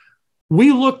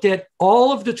 We looked at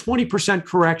all of the 20%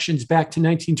 corrections back to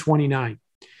 1929.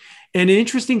 And an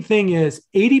interesting thing is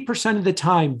 80% of the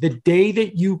time, the day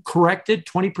that you corrected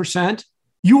 20%,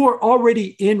 you were already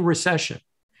in recession.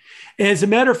 As a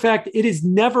matter of fact, it is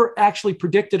never actually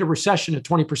predicted a recession at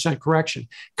 20% correction,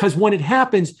 because when it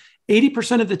happens,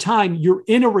 80% of the time you're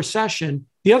in a recession.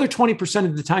 The other 20%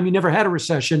 of the time you never had a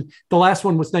recession. The last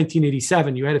one was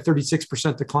 1987. You had a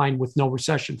 36% decline with no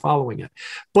recession following it.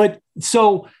 But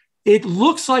so it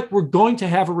looks like we're going to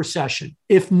have a recession,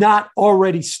 if not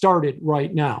already started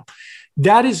right now.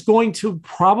 That is going to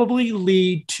probably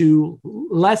lead to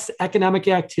less economic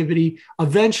activity,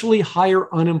 eventually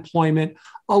higher unemployment.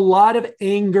 A lot of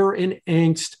anger and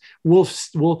angst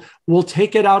will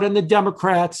take it out on the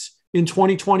Democrats in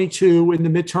 2022 in the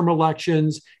midterm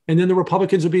elections, and then the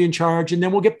Republicans will be in charge, and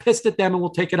then we'll get pissed at them and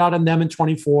we'll take it out on them in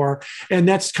 24. And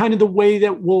that's kind of the way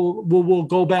that we'll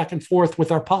go back and forth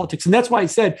with our politics. And that's why I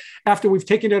said after we've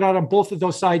taken it out on both of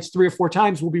those sides 3 or 4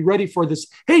 times, we'll be ready for this.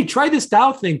 Hey, try this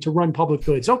Dow thing to run public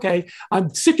goods. Okay,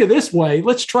 I'm sick of this way.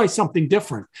 Let's try something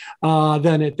different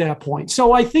then at that point.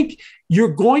 So I think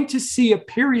you're going to see a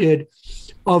period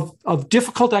of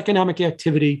difficult economic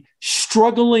activity,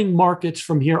 struggling markets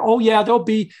from here. Oh, yeah, there'll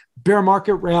be bear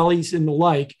market rallies and the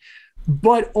like,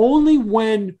 but only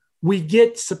when we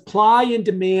get supply and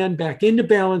demand back into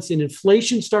balance and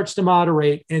inflation starts to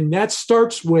moderate. And that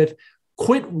starts with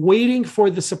quit waiting for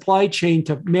the supply chain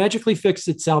to magically fix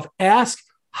itself. Ask,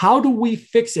 how do we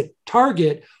fix it?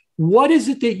 Target, what is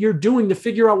it that you're doing to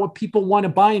figure out what people want to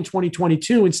buy in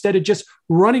 2022 instead of just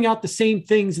running out the same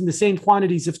things in the same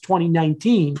quantities of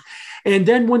 2019? And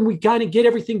then when we kind of get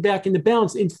everything back into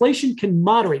balance, inflation can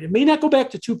moderate. It may not go back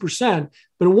to 2%,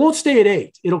 but it won't stay at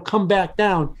 8. It'll come back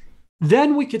down.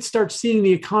 Then we could start seeing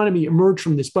the economy emerge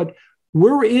from this. But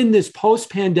we're in this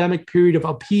post-pandemic period of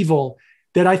upheaval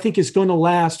that I think is going to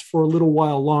last for a little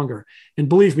while longer. And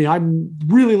believe me, I'm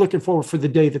really looking forward for the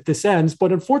day that this ends.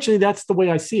 But unfortunately, that's the way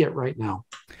I see it right now.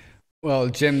 Well,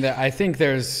 Jim, I think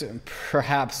there's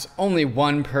perhaps only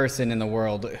one person in the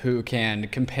world who can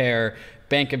compare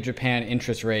Bank of Japan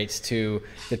interest rates to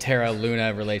the Terra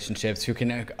Luna relationships, who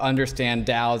can understand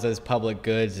DAOs as public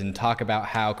goods and talk about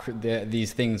how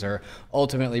these things are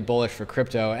ultimately bullish for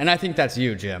crypto. And I think that's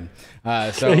you, Jim.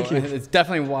 So it's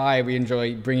definitely why we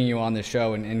enjoy bringing you on the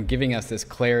show and giving us this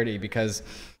clarity, because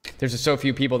there's just so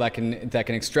few people that can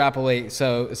extrapolate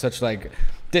such like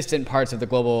distant parts of the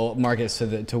global markets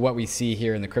to what we see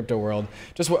here in the crypto world.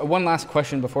 Just one last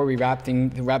question before we wrap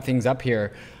things up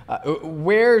here.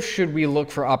 Where should we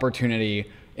look for opportunity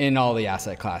in all the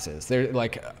asset classes?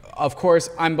 Of course,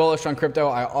 I'm bullish on crypto.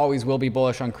 I always will be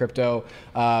bullish on crypto.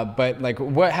 But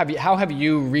how have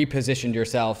you repositioned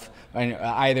yourself,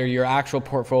 either your actual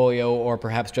portfolio or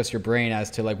perhaps just your brain,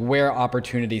 as to where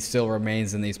opportunity still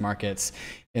remains in these markets,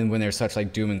 and when there's such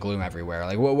doom and gloom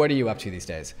everywhere? What are you up to these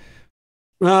days?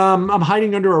 I'm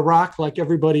hiding under a rock like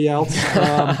everybody else.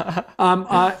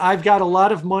 I've got a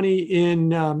lot of money in,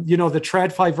 the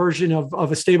TradFi version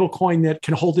of a stable coin that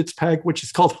can hold its peg, which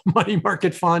is called a money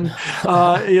market fund,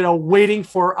 waiting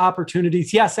for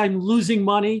opportunities. Yes, I'm losing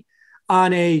money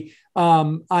on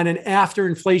an after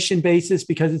inflation basis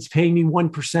because it's paying me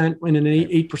 1% in an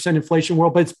 8% inflation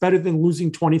world, but it's better than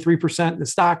losing 23% in the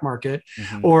stock market,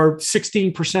 or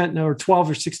 16% or 12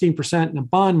 or 16% in the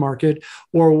bond market,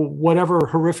 or whatever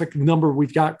horrific number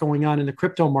we've got going on in the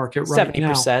crypto market right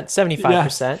now. 70%,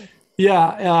 75%.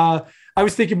 Yeah. I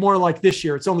was thinking more like this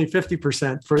year. It's only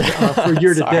 50% for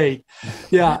year to date.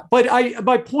 Yeah. But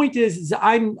my point is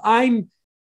I'm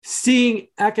seeing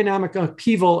economic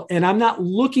upheaval, and I'm not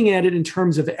looking at it in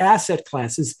terms of asset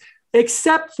classes,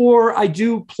 except for I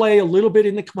do play a little bit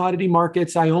in the commodity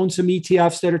markets. I own some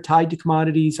ETFs that are tied to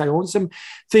commodities. I own some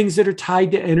things that are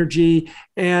tied to energy.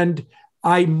 And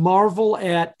I marvel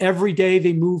at every day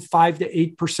they move 5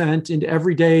 to 8%. And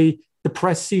every day the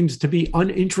press seems to be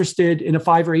uninterested in a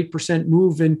 5 or 8%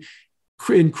 move in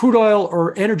crude oil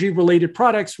or energy related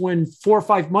products, when 4 or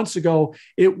 5 months ago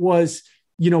it was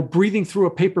breathing through a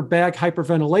paper bag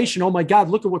hyperventilation. Oh my God,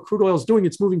 look at what crude oil is doing.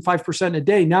 It's moving 5% a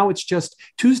day. Now it's just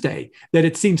Tuesday that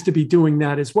it seems to be doing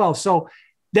that as well. So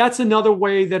that's another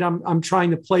way that I'm trying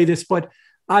to play this, but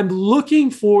I'm looking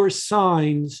for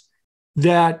signs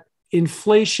that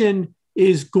inflation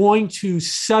is going to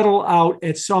settle out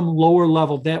at some lower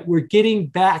level, that we're getting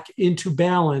back into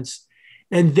balance.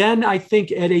 And then I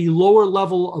think at a lower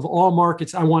level of all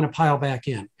markets, I want to pile back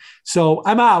in. So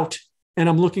I'm out. And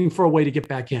I'm looking for a way to get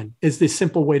back in, is the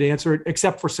simple way to answer it,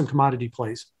 except for some commodity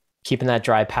plays. Keeping that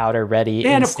dry powder ready.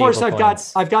 And of course, I've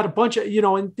got a bunch of,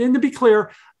 and to be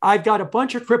clear, I've got a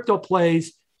bunch of crypto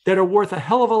plays that are worth a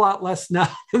hell of a lot less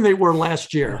now than they were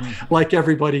last year, like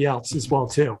everybody else as well,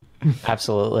 too.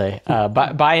 Absolutely.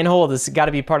 Buy and hold has got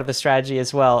to be part of the strategy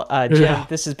as well. Jim,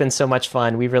 This has been so much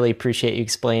fun. We really appreciate you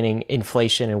explaining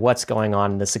inflation and what's going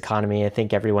on in this economy. I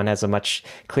think everyone has a much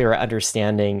clearer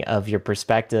understanding of your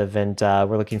perspective, and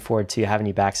we're looking forward to having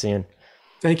you back soon.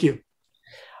 Thank you.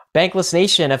 Bankless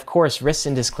Nation, of course, risks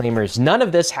and disclaimers. None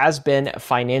of this has been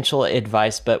financial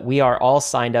advice, but we are all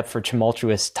signed up for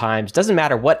tumultuous times. Doesn't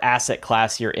matter what asset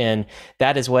class you're in.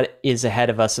 That is what is ahead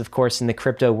of us, of course, in the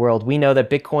crypto world. We know that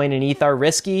Bitcoin and ETH are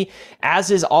risky, as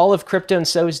is all of crypto, and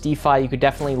so is DeFi. You could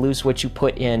definitely lose what you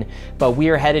put in, but we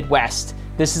are headed west.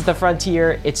 This is the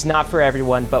frontier. It's not for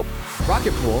everyone, but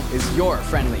Rocket Pool is your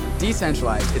friendly,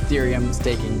 decentralized Ethereum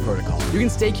staking protocol. You can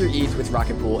stake your ETH with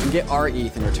Rocket Pool and get our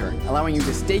ETH in return, allowing you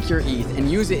to stake your ETH and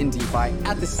use it in DeFi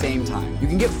at the same time. You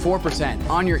can get 4%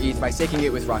 on your ETH by staking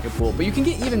it with Rocket Pool, but you can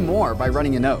get even more by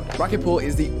running a node. Rocket Pool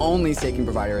is the only staking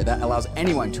provider that allows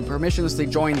anyone to permissionlessly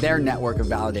join their network of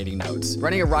validating nodes.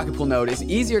 Running a Rocket Pool node is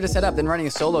easier to set up than running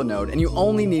a solo node, and you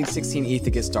only need 16 ETH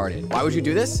to get started. Why would you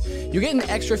do this? You get an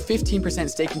extra 15%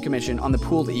 staking commission on the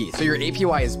pooled ETH, so your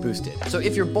APY is boosted. So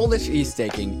if you're bullish ETH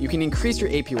staking, you can increase your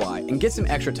APY and get some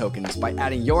extra tokens by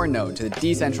adding your node to the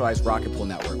decentralized Rocket Pool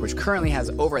network, which currently has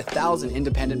over 1,000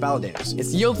 independent validators.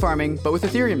 It's yield farming, but with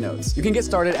Ethereum nodes. You can get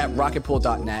started at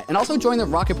rocketpool.net and also join the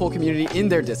Rocket Pool community in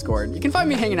their Discord. You can find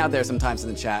me hanging out there sometimes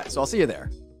in the chat, so I'll see you there.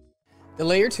 The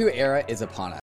Layer 2 era is upon us.